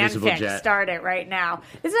 In the invisible Fanfic, jet. start it right now.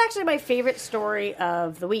 This is actually my favorite story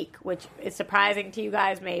of the week, which is surprising to you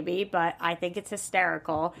guys maybe, but I think it's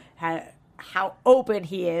hysterical how open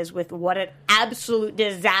he is with what an absolute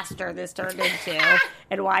disaster this turned into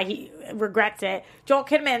and why he regrets it. Joel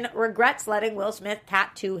Kinnaman regrets letting Will Smith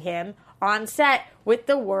tattoo him on set with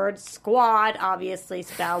the word squad, obviously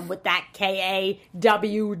spelled with that Kawd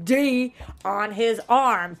on his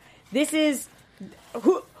arm. This is...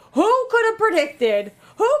 Who could have predicted?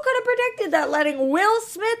 Who could have predicted that letting Will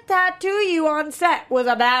Smith tattoo you on set was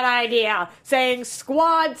a bad idea? Saying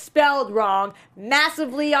squad spelled wrong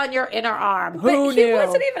massively on your inner arm. Who But knew? he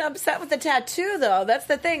wasn't even upset with the tattoo, though. That's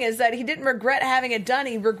the thing, is that he didn't regret having it done.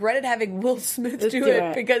 He regretted having Will Smith do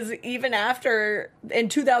it, because even after, in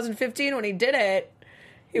 2015, when he did it,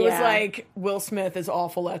 he was like, Will Smith is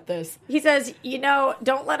awful at this. He says,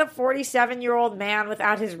 don't let a 47-year-old man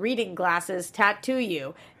without his reading glasses tattoo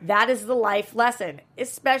you. That is the life lesson,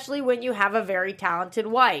 especially when you have a very talented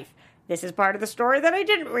wife. This is part of the story that I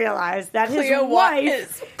didn't realize, that his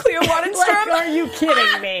wife... Cleo Wattenstrom. Like, are you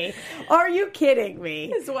kidding me? Are you kidding me?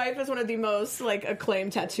 His wife is one of the most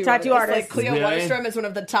acclaimed tattoo artists. Like Cleo Really? Wattenstrom is one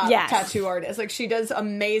of the top tattoo artists. Like, she does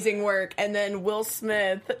amazing work, and then Will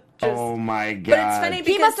Smith just... Oh my god. But it's funny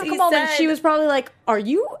because He must have come home and she was probably like, Are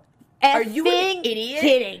you an effing idiot?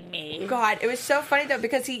 kidding me? God, it was so funny though,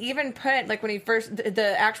 because he even put, like, when he first,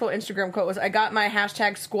 the actual Instagram quote was, I got my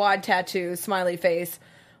hashtag squad tattoo, smiley face.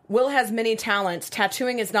 Will has many talents.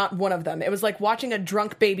 Tattooing is not one of them. It was like watching a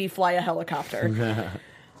drunk baby fly a helicopter.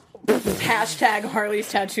 Hashtag Harley's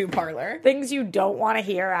tattoo parlor. Things you don't want to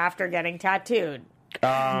hear after getting tattooed.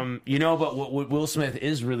 But what Will Smith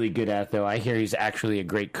is really good at, though, I hear he's actually a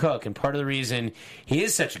great cook. And part of the reason he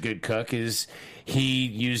is such a good cook is he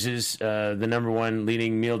uses the #1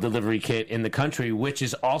 leading meal delivery kit in the country, which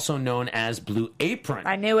is also known as Blue Apron.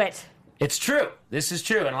 I knew it. It's true. This is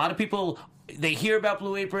true. And a lot of people, they hear about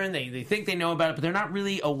Blue Apron, they think they know about it, but they're not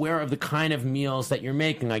really aware of the kind of meals that you're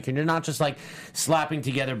making. Like, you're not just like slapping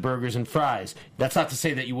together burgers and fries. That's not to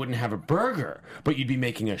say that you wouldn't have a burger, but you'd be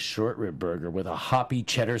making a short rib burger with a hoppy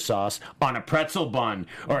cheddar sauce on a pretzel bun,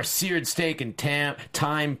 or a seared steak and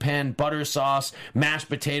thyme pan butter sauce, mashed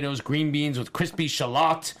potatoes, green beans with crispy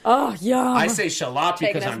shallot. Oh, yum. I say shallot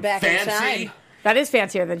because Taking us I'm back in fancy. time. That is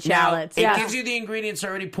fancier than shallots. Now, Yeah. it gives you the ingredients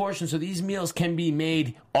already portioned, so these meals can be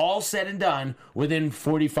made all said and done within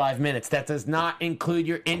 45 minutes. That does not include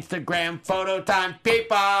your Instagram photo time,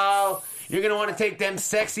 people. You're going to want to take them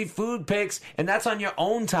sexy food pics, and that's on your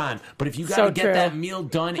own time. But if you got to get that meal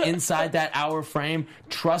done inside that hour frame,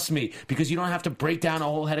 trust me, because you don't have to break down a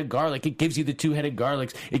whole head of garlic. It gives you the 2-headed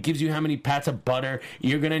garlics. It gives you how many pats of butter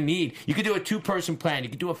you're going to need. You could do a 2-person plan. You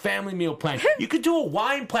could do a family meal plan. You could do a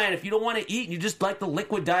wine plan if you don't want to eat and you just like the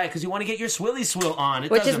liquid diet because you want to get your swilly swill on.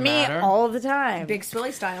 Which is me all the time. Big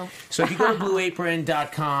swilly style. So if you go to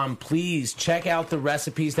BlueApron.com, please check out the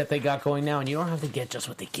recipes that they got going now. And you don't have to get just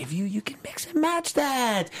what they give you. You can mix and match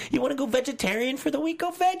that. You want to go vegetarian for the week?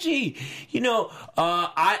 Go veggie. You know,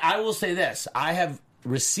 I will say this. I have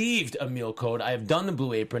received a meal code. I have done the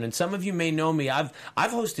Blue Apron, and some of you may know me. I've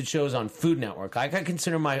hosted shows on Food Network. I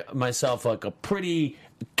consider myself like a pretty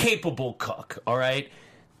capable cook, all right?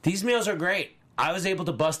 These meals are great. I was able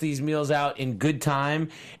to bust these meals out in good time,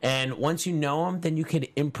 and once you know them, then you can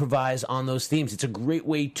improvise on those themes. It's a great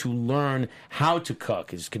way to learn how to cook.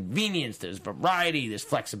 There's convenience, there's variety, there's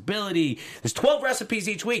flexibility. There's 12 recipes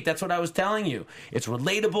each week. That's what I was telling you. It's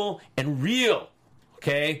relatable and real,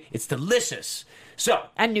 okay? It's delicious. So,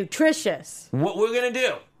 and nutritious. What we're going to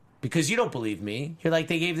do, because you don't believe me, you're like,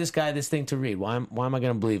 they gave this guy this thing to read. Why am I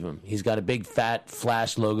going to believe him? He's got a big fat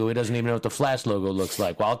Flash logo. He doesn't even know what the Flash logo looks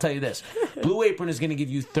like. Well, I'll tell you this. Blue Apron is going to give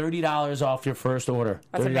you $30 off your first order.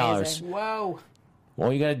 That's $30. amazing. Whoa.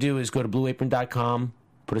 All you got to do is go to BlueApron.com,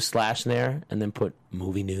 put a slash in there, and then put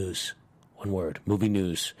movie news. One word, movie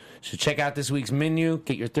news. So check out this week's menu.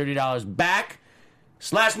 Get your $30 back.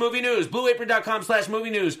 /movie news. BlueApron.com/movie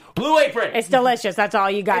news. Blue Apron. It's delicious. That's all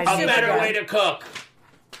you guys need. A better way to cook.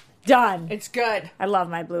 Done. It's good. I love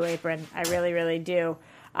my Blue Apron. I really, really do.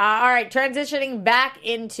 All right, transitioning back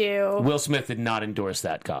into... Will Smith did not endorse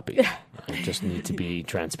that copy. I just need to be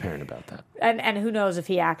transparent about that. And who knows if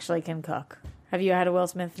he actually can cook. Have you had a Will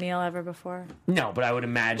Smith meal ever before? No, but I would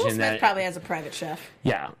imagine Will Smith that... probably has a private chef.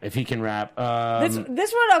 Yeah, if he can rap. This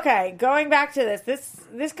one, okay, going back to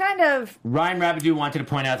this kind of... Ryan Rabideau wanted to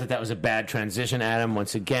point out that was a bad transition, Adam.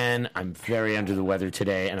 Once again, I'm very under the weather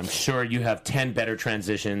today, and I'm sure you have 10 better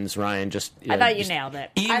transitions, Ryan. I thought you nailed it.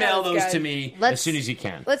 Email those to me as soon as you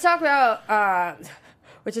can. Let's talk about,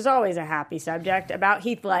 which is always a happy subject, about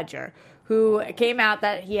Heath Ledger, who came out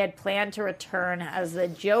that he had planned to return as the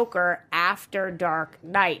Joker after Dark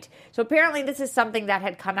Knight. So apparently this is something that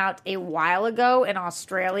had come out a while ago in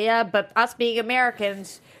Australia, but us being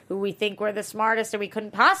Americans, who we think we're the smartest and we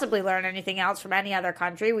couldn't possibly learn anything else from any other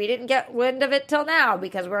country, we didn't get wind of it till now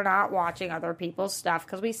because we're not watching other people's stuff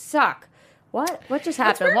because we suck. What just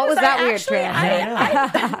happened? What was that weird transition?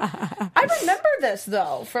 I remember this,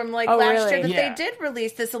 though, from last year that they did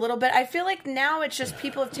release this a little bit. I feel like now it's just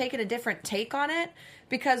people have taken a different take on it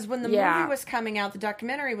because when the movie was coming out, the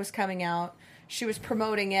documentary was coming out, she was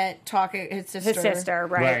promoting it, his sister,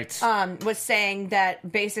 right. Was saying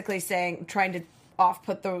that, basically trying to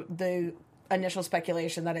off-put the initial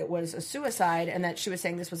speculation that it was a suicide and that she was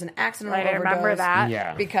saying this was an accidental overdose. I remember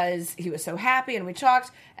that. Because he was so happy and we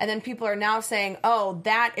talked. And then people are now saying, oh,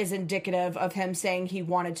 that is indicative of him saying he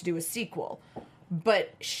wanted to do a sequel.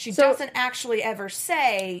 But she doesn't actually ever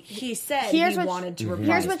say he said he wanted to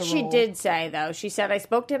reprise the role. Here's what she did say, though. She said, I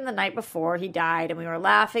spoke to him the night before he died, and we were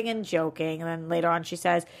laughing and joking. And then later on she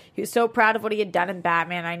says, he was so proud of what he had done in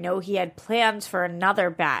Batman. I know he had plans for another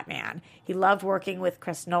Batman. He loved working with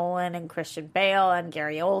Chris Nolan and Christian Bale and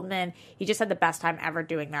Gary Oldman. He just had the best time ever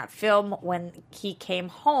doing that film. When he came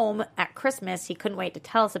home at Christmas, he couldn't wait to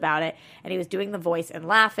tell us about it. And he was doing the voice and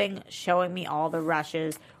laughing, showing me all the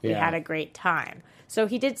rushes. We had a great time. So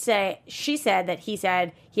she said that he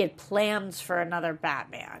said he had plans for another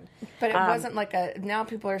Batman. But it wasn't now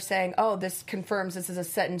people are saying, oh, this confirms this is a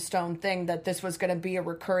set in stone thing, that this was going to be a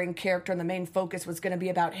recurring character and the main focus was going to be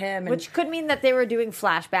about him. Which could mean that they were doing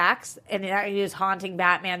flashbacks and he was haunting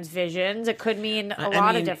Batman's visions. It could mean a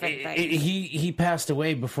lot of different things. He passed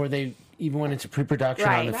away before they even went into pre-production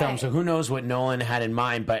on the film, so who knows what Nolan had in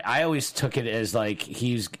mind. But I always took it as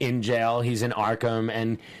he's in jail, he's in Arkham,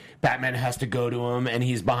 and Batman has to go to him, and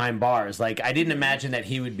he's behind bars. I didn't imagine that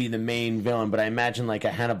he would be the main villain, but I imagine a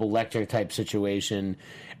Hannibal Lecter type situation,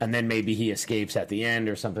 and then maybe he escapes at the end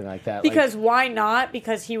or something like that. Because why not?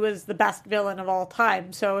 Because he was the best villain of all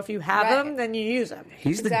time. So if you have him, then you use him.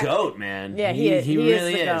 He's the GOAT, man. Yeah, he is. He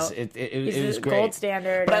really is. He's It was the great. Gold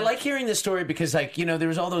standard. But I like hearing this story because, there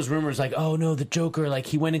was all those rumors oh, no, the Joker,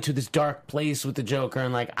 he went into this dark place with the Joker,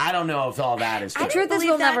 and, I don't know if all that is true. The truth is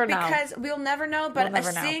we'll never know. Because we'll never know, but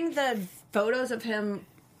seeing the photos of him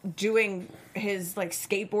doing his,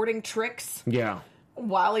 skateboarding tricks. Yeah.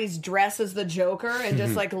 While he's dressed as the Joker and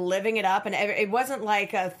just living it up, and it wasn't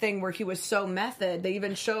a thing where he was so method. They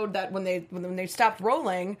even showed that when they stopped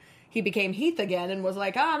rolling, he became Heath again and was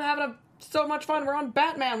I'm having a so much fun. We're on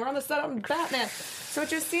Batman. We're on the set of Batman. So it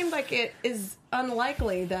just seemed like it is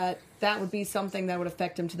unlikely that would be something that would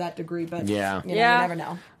affect him to that degree. But you never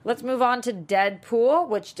know. Let's move on to Deadpool,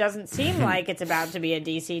 which doesn't seem like it's about to be a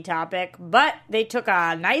DC topic, but they took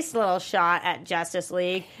a nice little shot at Justice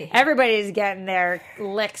League. Everybody's getting their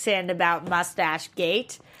licks in about Mustache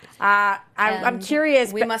Gate. I'm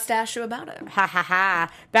curious. We mustache you about it. Ha ha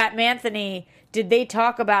ha. Batmanthony, did they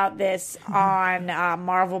talk about this on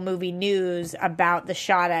Marvel Movie News about the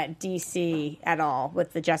shot at DC at all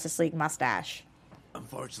with the Justice League mustache?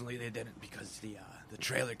 Unfortunately, they didn't because the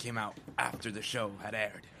trailer came out after the show had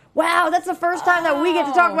aired. Wow, that's the first time that we get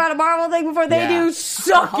to talk about a Marvel thing before they do.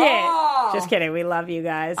 Suck it. Just kidding. We love you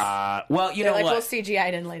guys. Well, you know what? We'll CGI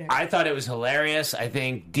it in later. I thought it was hilarious. I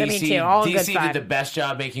think Me too. All good DC fun. did the best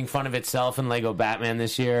job making fun of itself in Lego Batman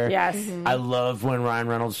this year. Yes. I loved when Ryan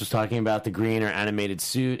Reynolds was talking about the green or animated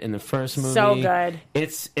suit in the first movie. So good.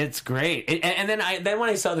 It's great. And then when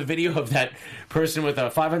I saw the video of that person with a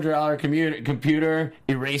 $500 computer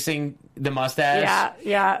erasing the mustache.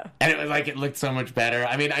 Yeah. And it was like, it looked so much better.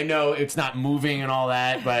 I mean, I know it's not moving and all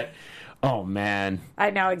that, but oh man.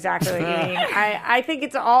 I know exactly what you mean. I think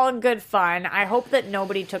it's all in good fun. I hope that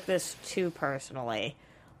nobody took this too personally.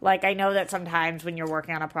 Like, I know that sometimes when you're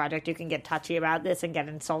working on a project, you can get touchy about this and get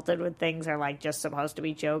insulted when things are, like, just supposed to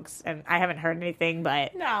be jokes. And I haven't heard anything,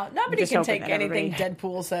 but... No, nobody can take anything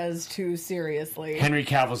Deadpool says too seriously. Henry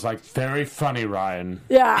Cavill's like, very funny, Ryan.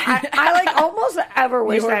 Yeah, I like, almost ever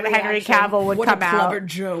wish that Henry Cavill would come out. What a clever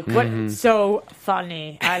joke. What, so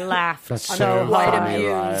funny. I laughed. That's so so hard. funny,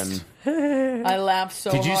 Ryan. I laughed so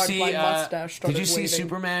hard. My mustache started Did you see waving.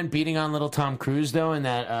 Superman beating on little Tom Cruise though in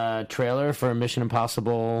that trailer for Mission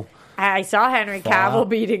Impossible? I saw Henry Cavill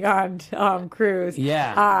beating on Cruise.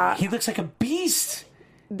 Yeah, he looks like a beast.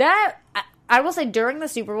 That I will say, during the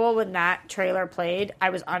Super Bowl when that trailer played, I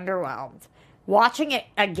was underwhelmed. Watching it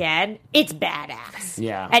again, it's badass.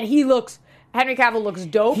 Yeah, and Henry Cavill looks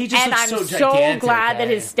dope, he just and looks I'm so glad that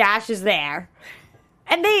his stash is there.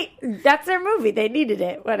 And that's their movie. They needed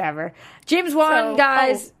it. Whatever. James Wan,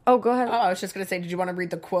 guys. Oh, go ahead. Oh, I was just going to say, did you want to read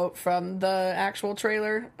the quote from the actual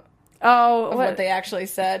trailer? Oh, what they actually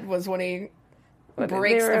said was when he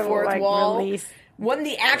breaks the fourth wall. When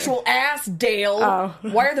the actual ass, Dale. Oh.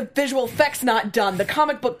 Why are the visual effects not done? The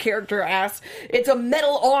comic book character asks. It's a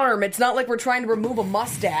metal arm. It's not like we're trying to remove a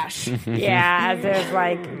mustache. Yeah, there's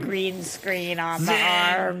like green screen on the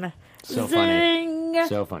arm. So Zing! funny.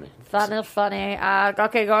 So funny. Funny.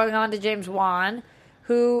 Okay, going on to James Wan,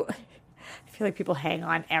 who I feel like people hang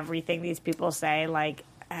on everything these people say, like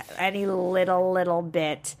any little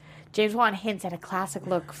bit. James Wan hints at a classic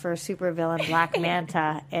look for supervillain Black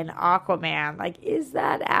Manta in Aquaman. Like, is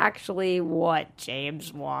that actually what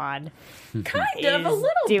James Wan kind of a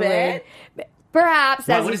little doing? bit? Perhaps,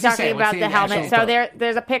 as he's talking about the helmet. So book?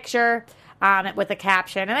 there's a picture with a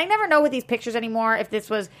caption, and I never know with these pictures anymore if it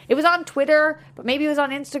was on Twitter, but maybe it was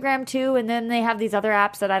on Instagram too, and then they have these other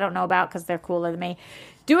apps that I don't know about because they're cooler than me.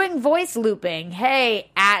 Doing voice looping.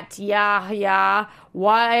 Hey, at Yahya,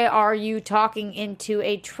 why are you talking into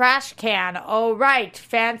a trash can? Oh, right.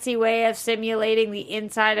 Fancy way of simulating the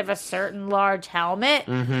inside of a certain large helmet.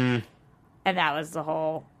 Mm-hmm. And that was the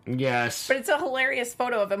whole... Yes. But it's a hilarious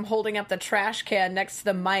photo of him holding up the trash can next to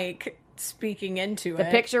the mic, speaking into it. The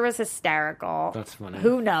picture was hysterical. That's funny.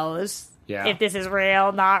 Who knows if this is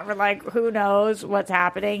real, not like, who knows what's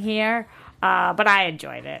happening here. But I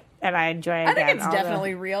enjoyed it. And I enjoy it. I think it's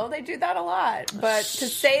definitely real. They do that a lot. But to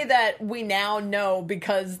say that we now know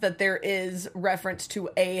because that there is reference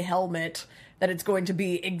to a helmet that it's going to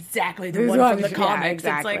be exactly the one from the comics.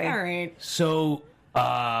 Exactly. It's like, all right. So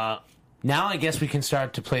now I guess we can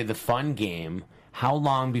start to play the fun game. How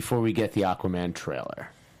long before we get the Aquaman trailer?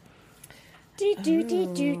 I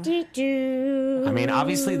mean,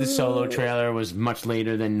 obviously the Solo trailer was much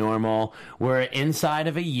later than normal. We're inside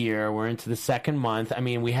of a year. We're into the second month. I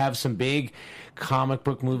mean, we have some big comic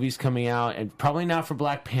book movies coming out, and probably not for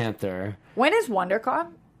Black Panther. When is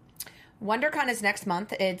WonderCon? WonderCon is next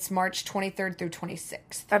month. It's March 23rd through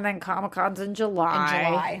 26th. And then Comic-Con's in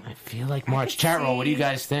July. I feel like March. Chat roll, what do you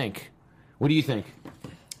guys think? What do you think?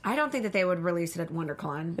 I don't think that they would release it at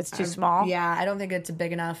WonderCon. It's too small? Yeah, I don't think it's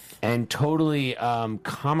big enough. And totally,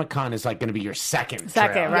 Comic-Con is like going to be your second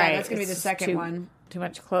trailer. Right. Yeah, that's going to be the second one. Too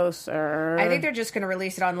much closer. I think they're just going to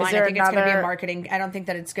release it online. I think it's going to be a marketing. I don't think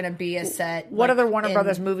that it's going to be a set. What other Warner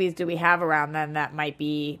Brothers movies do we have around then that might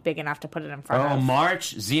be big enough to put it in front of?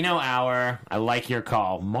 March, Xeno Hour. I like your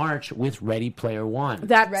call. March with Ready Player One.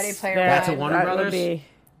 That's Ready Player One. That's a Warner Brothers?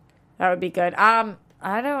 That would be good. I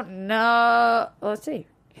don't know. Let's see.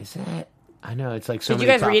 Is it? I know, it's like so many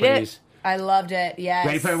many properties. Did you guys read it? I loved it. Yes.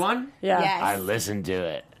 Ready Player One? Yeah. Yes. I listened to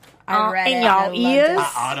it. I read in it. y'all I loved ears? it.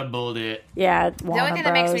 I audibled it. Yeah, The only thing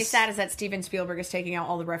that makes me sad is that Steven Spielberg is taking out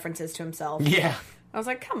all the references to himself. Yeah. I was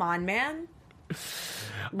like, come on, man.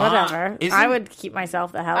 Whatever. Isn't- I would keep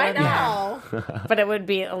myself the hell I in there. know. But it would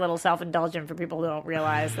be a little self-indulgent for people who don't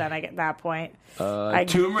realize that I get that point. I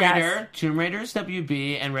Tomb guess. Raider, Tomb Raider's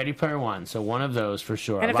WB, and Ready Player One. So one of those for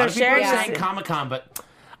sure. And A if lot of they're people are sharing saying this- Comic-Con, but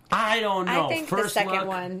I don't know. I think the First second look,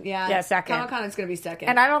 one. Yeah. Yeah, second. Comic-Con is going to be second.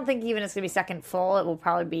 And I don't think even it's going to be second full. It will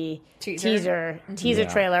probably be Teaser. teaser Yeah.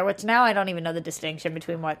 trailer, which now I don't even know the distinction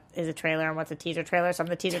between what is a trailer and what's a teaser trailer. Some of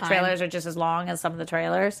the teaser trailers are just as long as some of the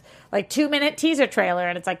trailers. Like 2-minute teaser trailer,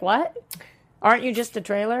 and it's like, what? Aren't you just a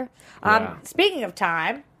trailer? Yeah. Speaking of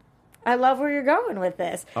time, I love where you're going with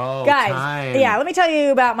this. Oh, guys, time. yeah, let me tell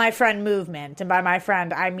you about my friend Movement. And by my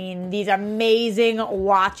friend, I mean these amazing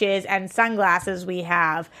watches and sunglasses we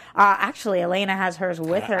have. Actually, Elena has hers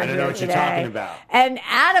with her I don't here know what today. you're talking about. And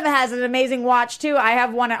Adam has an amazing watch too. I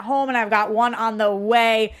have one at home and I've got one on the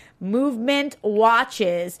way. Movement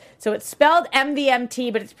watches. So it's spelled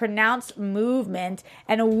MVMT, but it's pronounced Movement.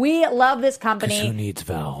 And we love this company. Who needs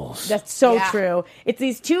vowels? That's so Yeah. true. It's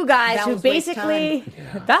these two guys who Vowels waste basically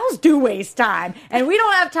vowels do waste time, and we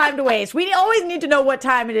don't have time to waste. We always need to know what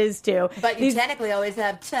time it is too. But you These- technically always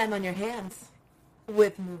have time on your hands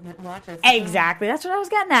with Movement watches. Exactly. That's what I was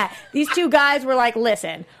getting at. These two guys were like,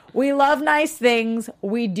 listen, we love nice things.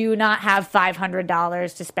 We do not have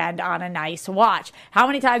 $500 to spend on a nice watch. How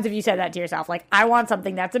many times have you said that to yourself? Like, I want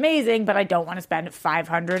something that's amazing, but I don't want to spend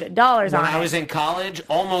 $500 on When it. I was in college,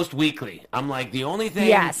 almost weekly. I'm like, the only thing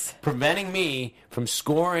Yes. preventing me from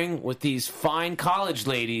scoring with these fine college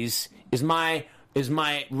ladies is my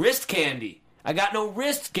wrist candy. I got no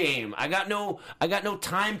wrist game. I got no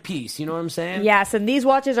timepiece. You know what I'm saying? Yes, and these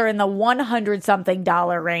watches are in the $100-something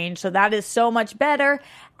range, so that is so much better.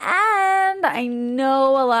 And I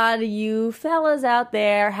know a lot of you fellas out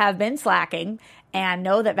there have been slacking and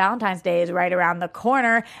know that Valentine's Day is right around the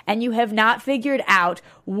corner, and you have not figured out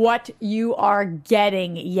what you are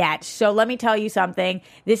getting yet. So let me tell you something.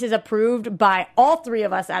 This is approved by all three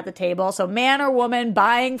of us at the table. So man or woman,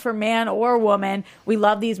 buying for man or woman. We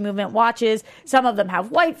love these Movement watches. Some of them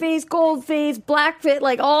have white face, gold face, black face,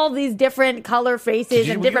 like all these different color faces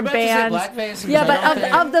and were you different about to say bands. blackface? Yeah, Because I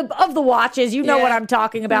don't but of the watches, you know Yeah. what I'm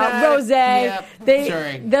talking about. Nah, Rose, yeah,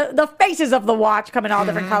 sorry. the faces of the watch come in all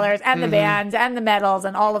different colors, and the bands and the medals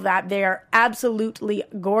and all of that. They are absolutely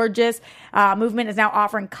gorgeous. Movement is now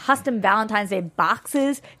offering custom Valentine's Day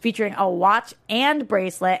boxes featuring a watch and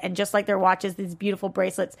bracelet. And just like their watches, these beautiful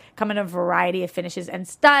bracelets come in a variety of finishes and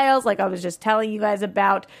styles, like I was just telling you guys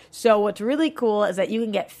about. So what's really cool is that you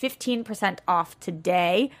can get 15% off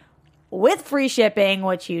today with free shipping,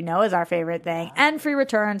 which you know is our favorite thing, and free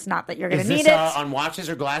returns. Not that you're going Is to this need it. on watches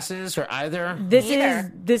or glasses or either? This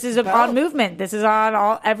is on Movement. This is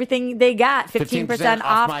on everything they got. 15%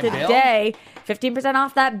 off my bill? today. 15%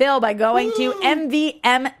 off that bill by going to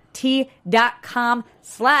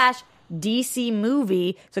mvmt.com/DC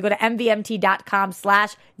movie. So go to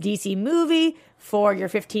mvmt.com/DC movie for your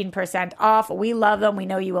 15% off. We love them. We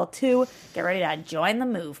know you will too. Get ready to join the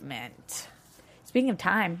movement. Speaking of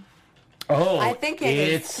time. Oh, I think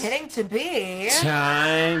it's getting to be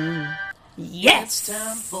time. Yes.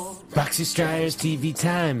 Roxy Strier's TV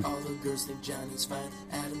time. All the girls think Johnny's fine.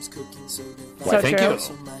 Adam's cooking so good. Why, thank true. you.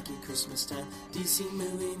 So Mikey, Christmas time. DC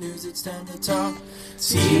movie news. It's time to talk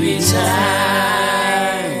TV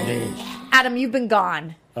time. Adam, you've been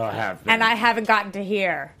gone, Oh, I have. and I haven't gotten to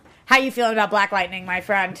hear. How you feeling about Black Lightning, my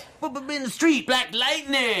friend? in the street, Black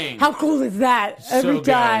Lightning. How cool is that? Every So good.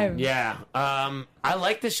 time. Yeah. I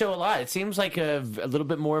like this show a lot. It seems like a little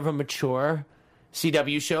bit more of a mature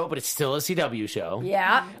CW show, but it's still a CW show.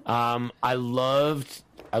 Yeah.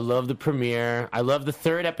 I loved the premiere. I love the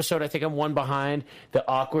third episode. I think I'm one behind. The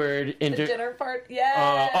awkward dinner part.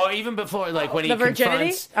 Yeah. even before, like when he The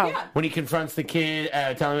virginity? confronts, Oh. when he confronts the kid,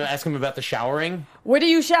 asking him about the showering. Where do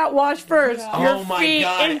you shout wash first? Your Oh my feet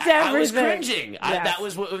god! into I was everything. cringing. Yes. That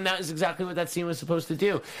was exactly what that scene was supposed to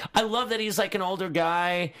do. I love that he's like an older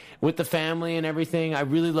guy with the family and everything. I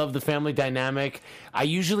really love the family dynamic.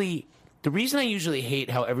 The reason I usually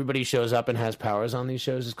hate how everybody shows up and has powers on these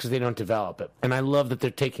shows is because they don't develop it. And I love that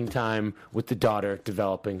they're taking time with the daughter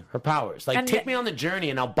developing her powers. Like, And take me on the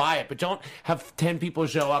journey and I'll buy it, but don't have 10 people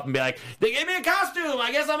show up and be like, they gave me a costume,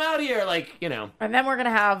 I guess I'm out here. Like, you know. And then we're going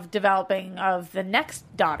to have developing of the next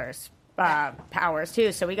daughter's powers,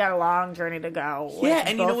 too. So we got a long journey to go. with Yeah,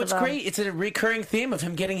 and you know both what's of them. great? It's a recurring theme of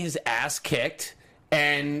him getting his ass kicked.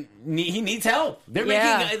 And he needs help. They're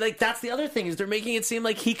Yeah. making, like, that's the other thing, is they're making it seem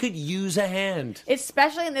like he could use a hand.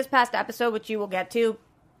 Especially in this past episode, which you will get to.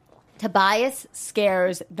 Tobias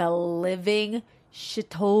scares the living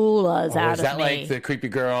shitolas out of me. Is that like the creepy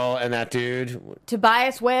girl and that dude?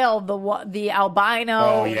 Tobias Whale, the albino.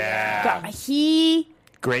 Oh, yeah.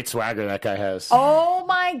 Great swagger that guy has. Oh,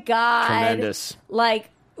 my God. Tremendous. Like,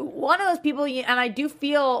 one of those people, and I do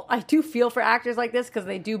feel for actors like this because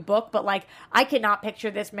they do book, but like I cannot picture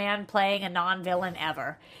this man playing a non-villain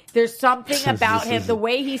ever. There's something about him, the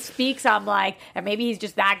way he speaks. I'm like, and maybe he's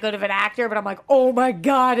just that good of an actor, but I'm like, oh my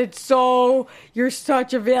God, you're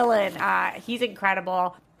such a villain. He's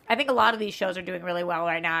incredible. I think a lot of these shows are doing really well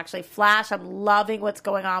right now. Actually, Flash, I'm loving what's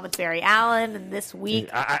going on with Barry Allen. And this week,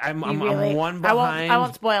 I'm one behind. I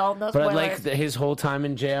won't spoil. No spoilers. But I like his whole time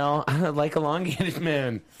in jail. I like Elongated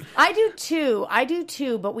Man. I do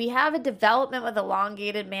too. But we have a development with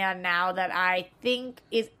Elongated Man now that I think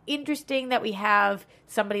is interesting. That we have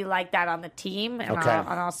somebody like that on the team, and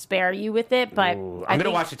I'll spare you with it. But I'm going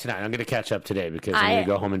to watch it tonight. I'm going to catch up today because I'm going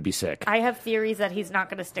to go home and be sick. I have theories that he's not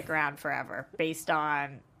going to stick around forever, based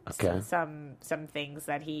on. Okay. Some things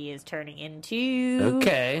that he is turning into.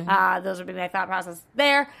 Okay. Those would be my thought process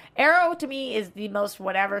there. Arrow, to me, is the most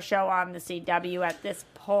whatever show on the CW at this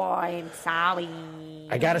point. Sorry.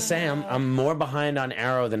 I gotta say, I'm more behind on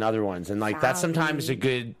Arrow than other ones. And, like, that's sometimes a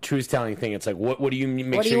good truth-telling thing. It's like, what do you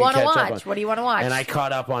make sure you catch up on? What do you want to watch? And I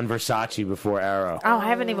caught up on Versace before Arrow. Oh, I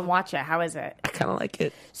haven't even watched it. How is it? I kind of like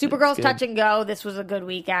it. Supergirl's Touch and Go. This was a good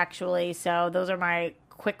week, actually. So those are my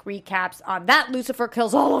quick recaps on that. Lucifer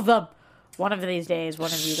kills all of them. One of these days,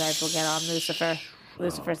 one of you guys will get on Lucifer.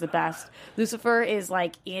 Lucifer's the best. Lucifer is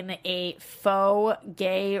like in a faux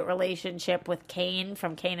gay relationship with Cain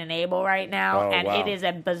from Cain and Abel right now. It is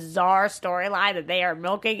a bizarre storyline that they are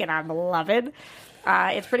milking, and I'm loving.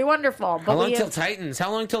 It's pretty wonderful. How long till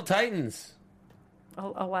Titans?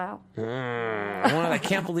 Oh wow. I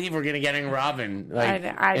can't believe we're getting Robin in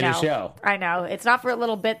a show. I know. It's not for a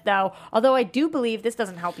little bit, though. Although I do believe this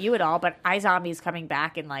doesn't help you at all, but iZombie's coming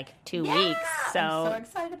back in like 2 weeks. So, I'm so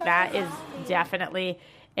excited about that is definitely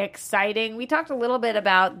exciting. We talked a little bit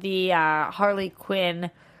about the Harley Quinn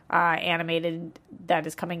animated that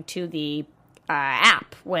is coming to the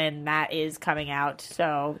app when that is coming out.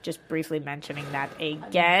 So just briefly mentioning that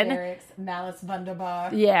again. Eric's Malice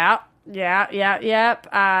Wunderbar. Yeah.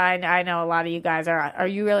 I know a lot of you guys are. Are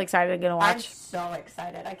you really excited and going to watch? I'm so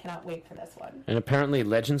excited. I cannot wait for this one. And apparently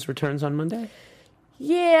Legends returns on Monday?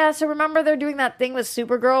 Yeah, so remember they're doing that thing with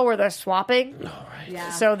Supergirl where they're swapping? Oh, right. Yeah.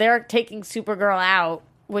 So they're taking Supergirl out,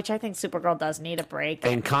 which I think Supergirl does need a break.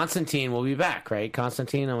 And Constantine will be back, right?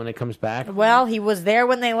 Constantine, when it comes back? Well, he was there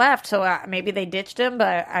when they left, so maybe they ditched him,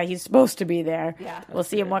 but he's supposed to be there. Yeah, we'll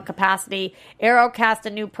see in what capacity. Arrow cast a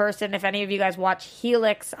new person. If any of you guys watch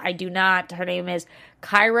Helix, I do not. Her name is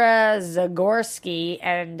Kyra Zagorski.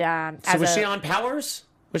 And so was she on Powers?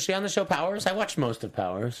 Was she on the show Powers? I watched most of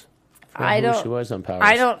Powers. I don't. She was on Powers.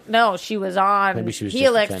 I don't know. She was on Maybe she was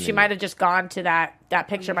Helix. She might have just gone to that. That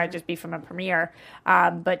picture might just be from a premiere.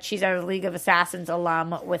 But she's a League of Assassins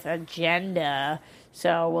alum with agenda.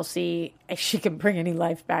 So we'll see if she can bring any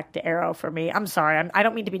life back to Arrow for me. I'm sorry. I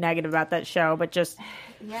don't mean to be negative about that show, but just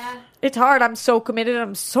it's hard. I'm so committed.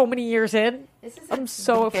 I'm so many years in. I'm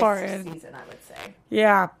so far in. Season, I would say.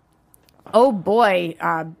 Yeah. Oh boy.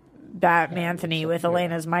 Anthony with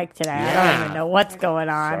Elena's mic today. Yeah. I don't even know what's going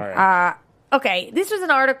on. Okay, this was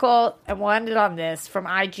an article, and we'll end it on this, from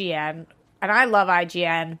IGN, and I love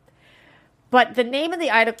IGN, but the name of the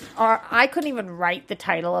article, I couldn't even write the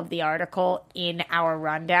title of the article in our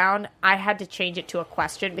rundown. I had to change it to a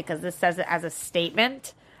question because this says it as a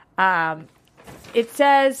statement. It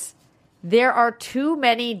says, there are too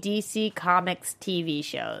many DC Comics TV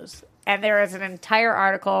shows, and there is an entire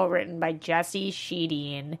article written by Jesse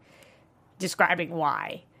Sheedine describing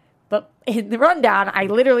why. But in the rundown, I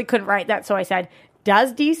literally couldn't write that, so I said,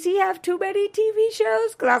 does DC have too many TV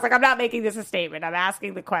shows? Because I was like, I'm not making this a statement. I'm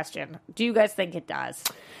asking the question. Do you guys think it does?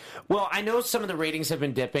 Well, I know some of the ratings have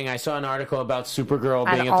been dipping. I saw an article about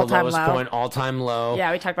Supergirl being at the lowest point, all-time low.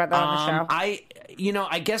 Yeah, we talked about that on the show.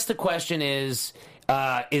 I guess the question is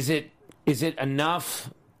it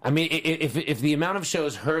enough? I mean, if the amount of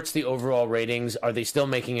shows hurts the overall ratings, are they still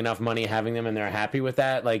making enough money having them and they're happy with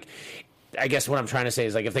that? Like, I guess what I'm trying to say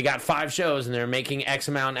is, like, if they got 5 shows and they're making X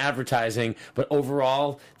amount in advertising, but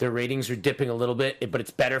overall their ratings are dipping a little bit, but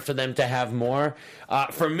it's better for them to have more.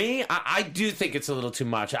 For me, I do think it's a little too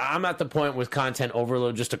much. I'm at the point with content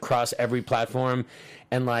overload just across every platform.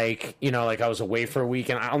 And, like, I was away for a week,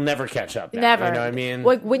 and I'll never catch up now. Never. You know what I mean?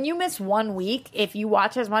 Like, when you miss 1 week, if you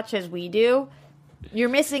watch as much as we do, you're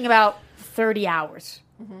missing about 30 hours.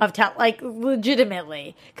 of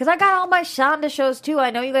legitimately, because I got all my Shonda shows too.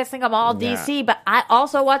 I know you guys think I'm all DC, but I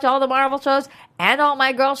also watch all the Marvel shows and all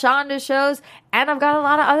my girl Shonda shows, and I've got a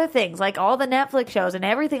lot of other things like all the Netflix shows and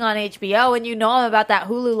everything on HBO. And you know I'm about that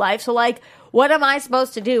Hulu life, so what am I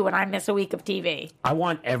supposed to do when I miss a week of TV? I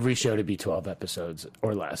want every show to be 12 episodes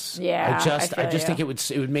or less. Yeah, I just think it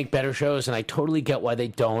would make better shows, and I totally get why they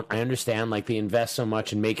don't. I understand they invest so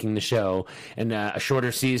much in making the show, and a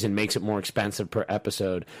shorter season makes it more expensive per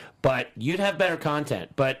episode. But you'd have better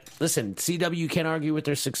content. But listen, CW can't argue with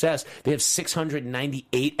their success. They have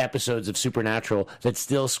 698 episodes of Supernatural that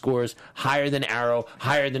still scores higher than Arrow,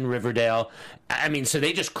 higher than Riverdale. I mean, so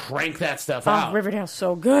they just crank that stuff out. Riverdale's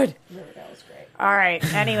so good. Riverdale's great. All right.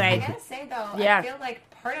 Anyway, I gotta say though, yeah. I feel like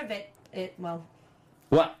part of it.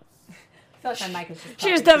 What? I feel like my mic is just. She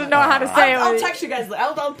just doesn't know how to say it. I'll text you guys.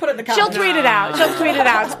 I'll put it in the comments. She'll tweet it out. She'll tweet it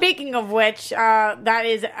out. Speaking of which, that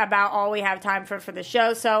is about all we have time for the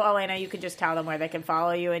show. So, Elena, you can just tell them where they can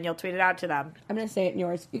follow you, and you'll tweet it out to them. I'm going to say it in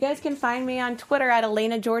yours. You guys can find me on Twitter at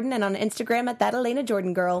Elena Jordan and on Instagram at That Elena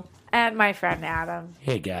Jordan Girl. And my friend Adam.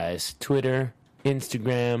 Hey, guys. Twitter,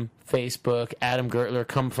 Instagram, Facebook, Adam Gertler.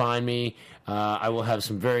 Come find me. I will have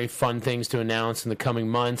some very fun things to announce in the coming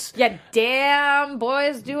months. Yeah, damn,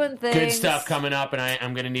 boys doing things. Good stuff coming up, and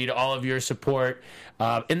I'm going to need all of your support.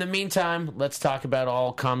 In the meantime, let's talk about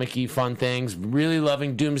all comic-y fun things. Really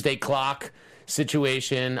loving Doomsday Clock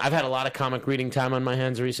situation. I've had a lot of comic reading time on my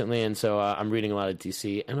hands recently, and so I'm reading a lot of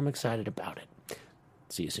DC, and I'm excited about it.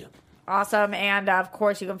 See you soon. Awesome, and of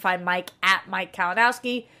course, you can find Mike at Mike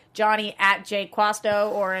Kalinowski, Johnny at Jay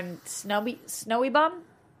Quasto, or in Snowy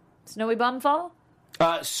Bumfall?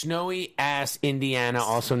 Snowy Ass, Indiana,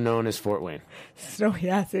 also known as Fort Wayne. Snowy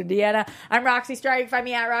Ass, Indiana. I'm Roxy Stryer. You can find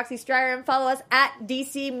me at Roxy Stryer and follow us at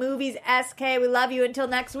DC Movies SK. We love you. Until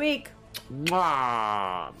next week.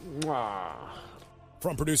 Mwah. Mwah.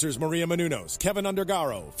 From producers Maria Menounos, Kevin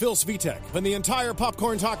Undergaro, Phil Svitek, and the entire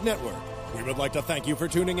Popcorn Talk Network, we would like to thank you for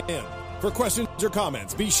tuning in. For questions or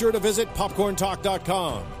comments, be sure to visit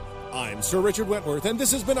popcorntalk.com. I'm Sir Richard Wentworth, and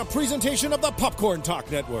this has been a presentation of the Popcorn Talk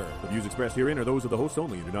Network. The views expressed herein are those of the hosts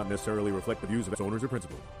only and do not necessarily reflect the views of its owners or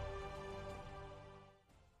principals.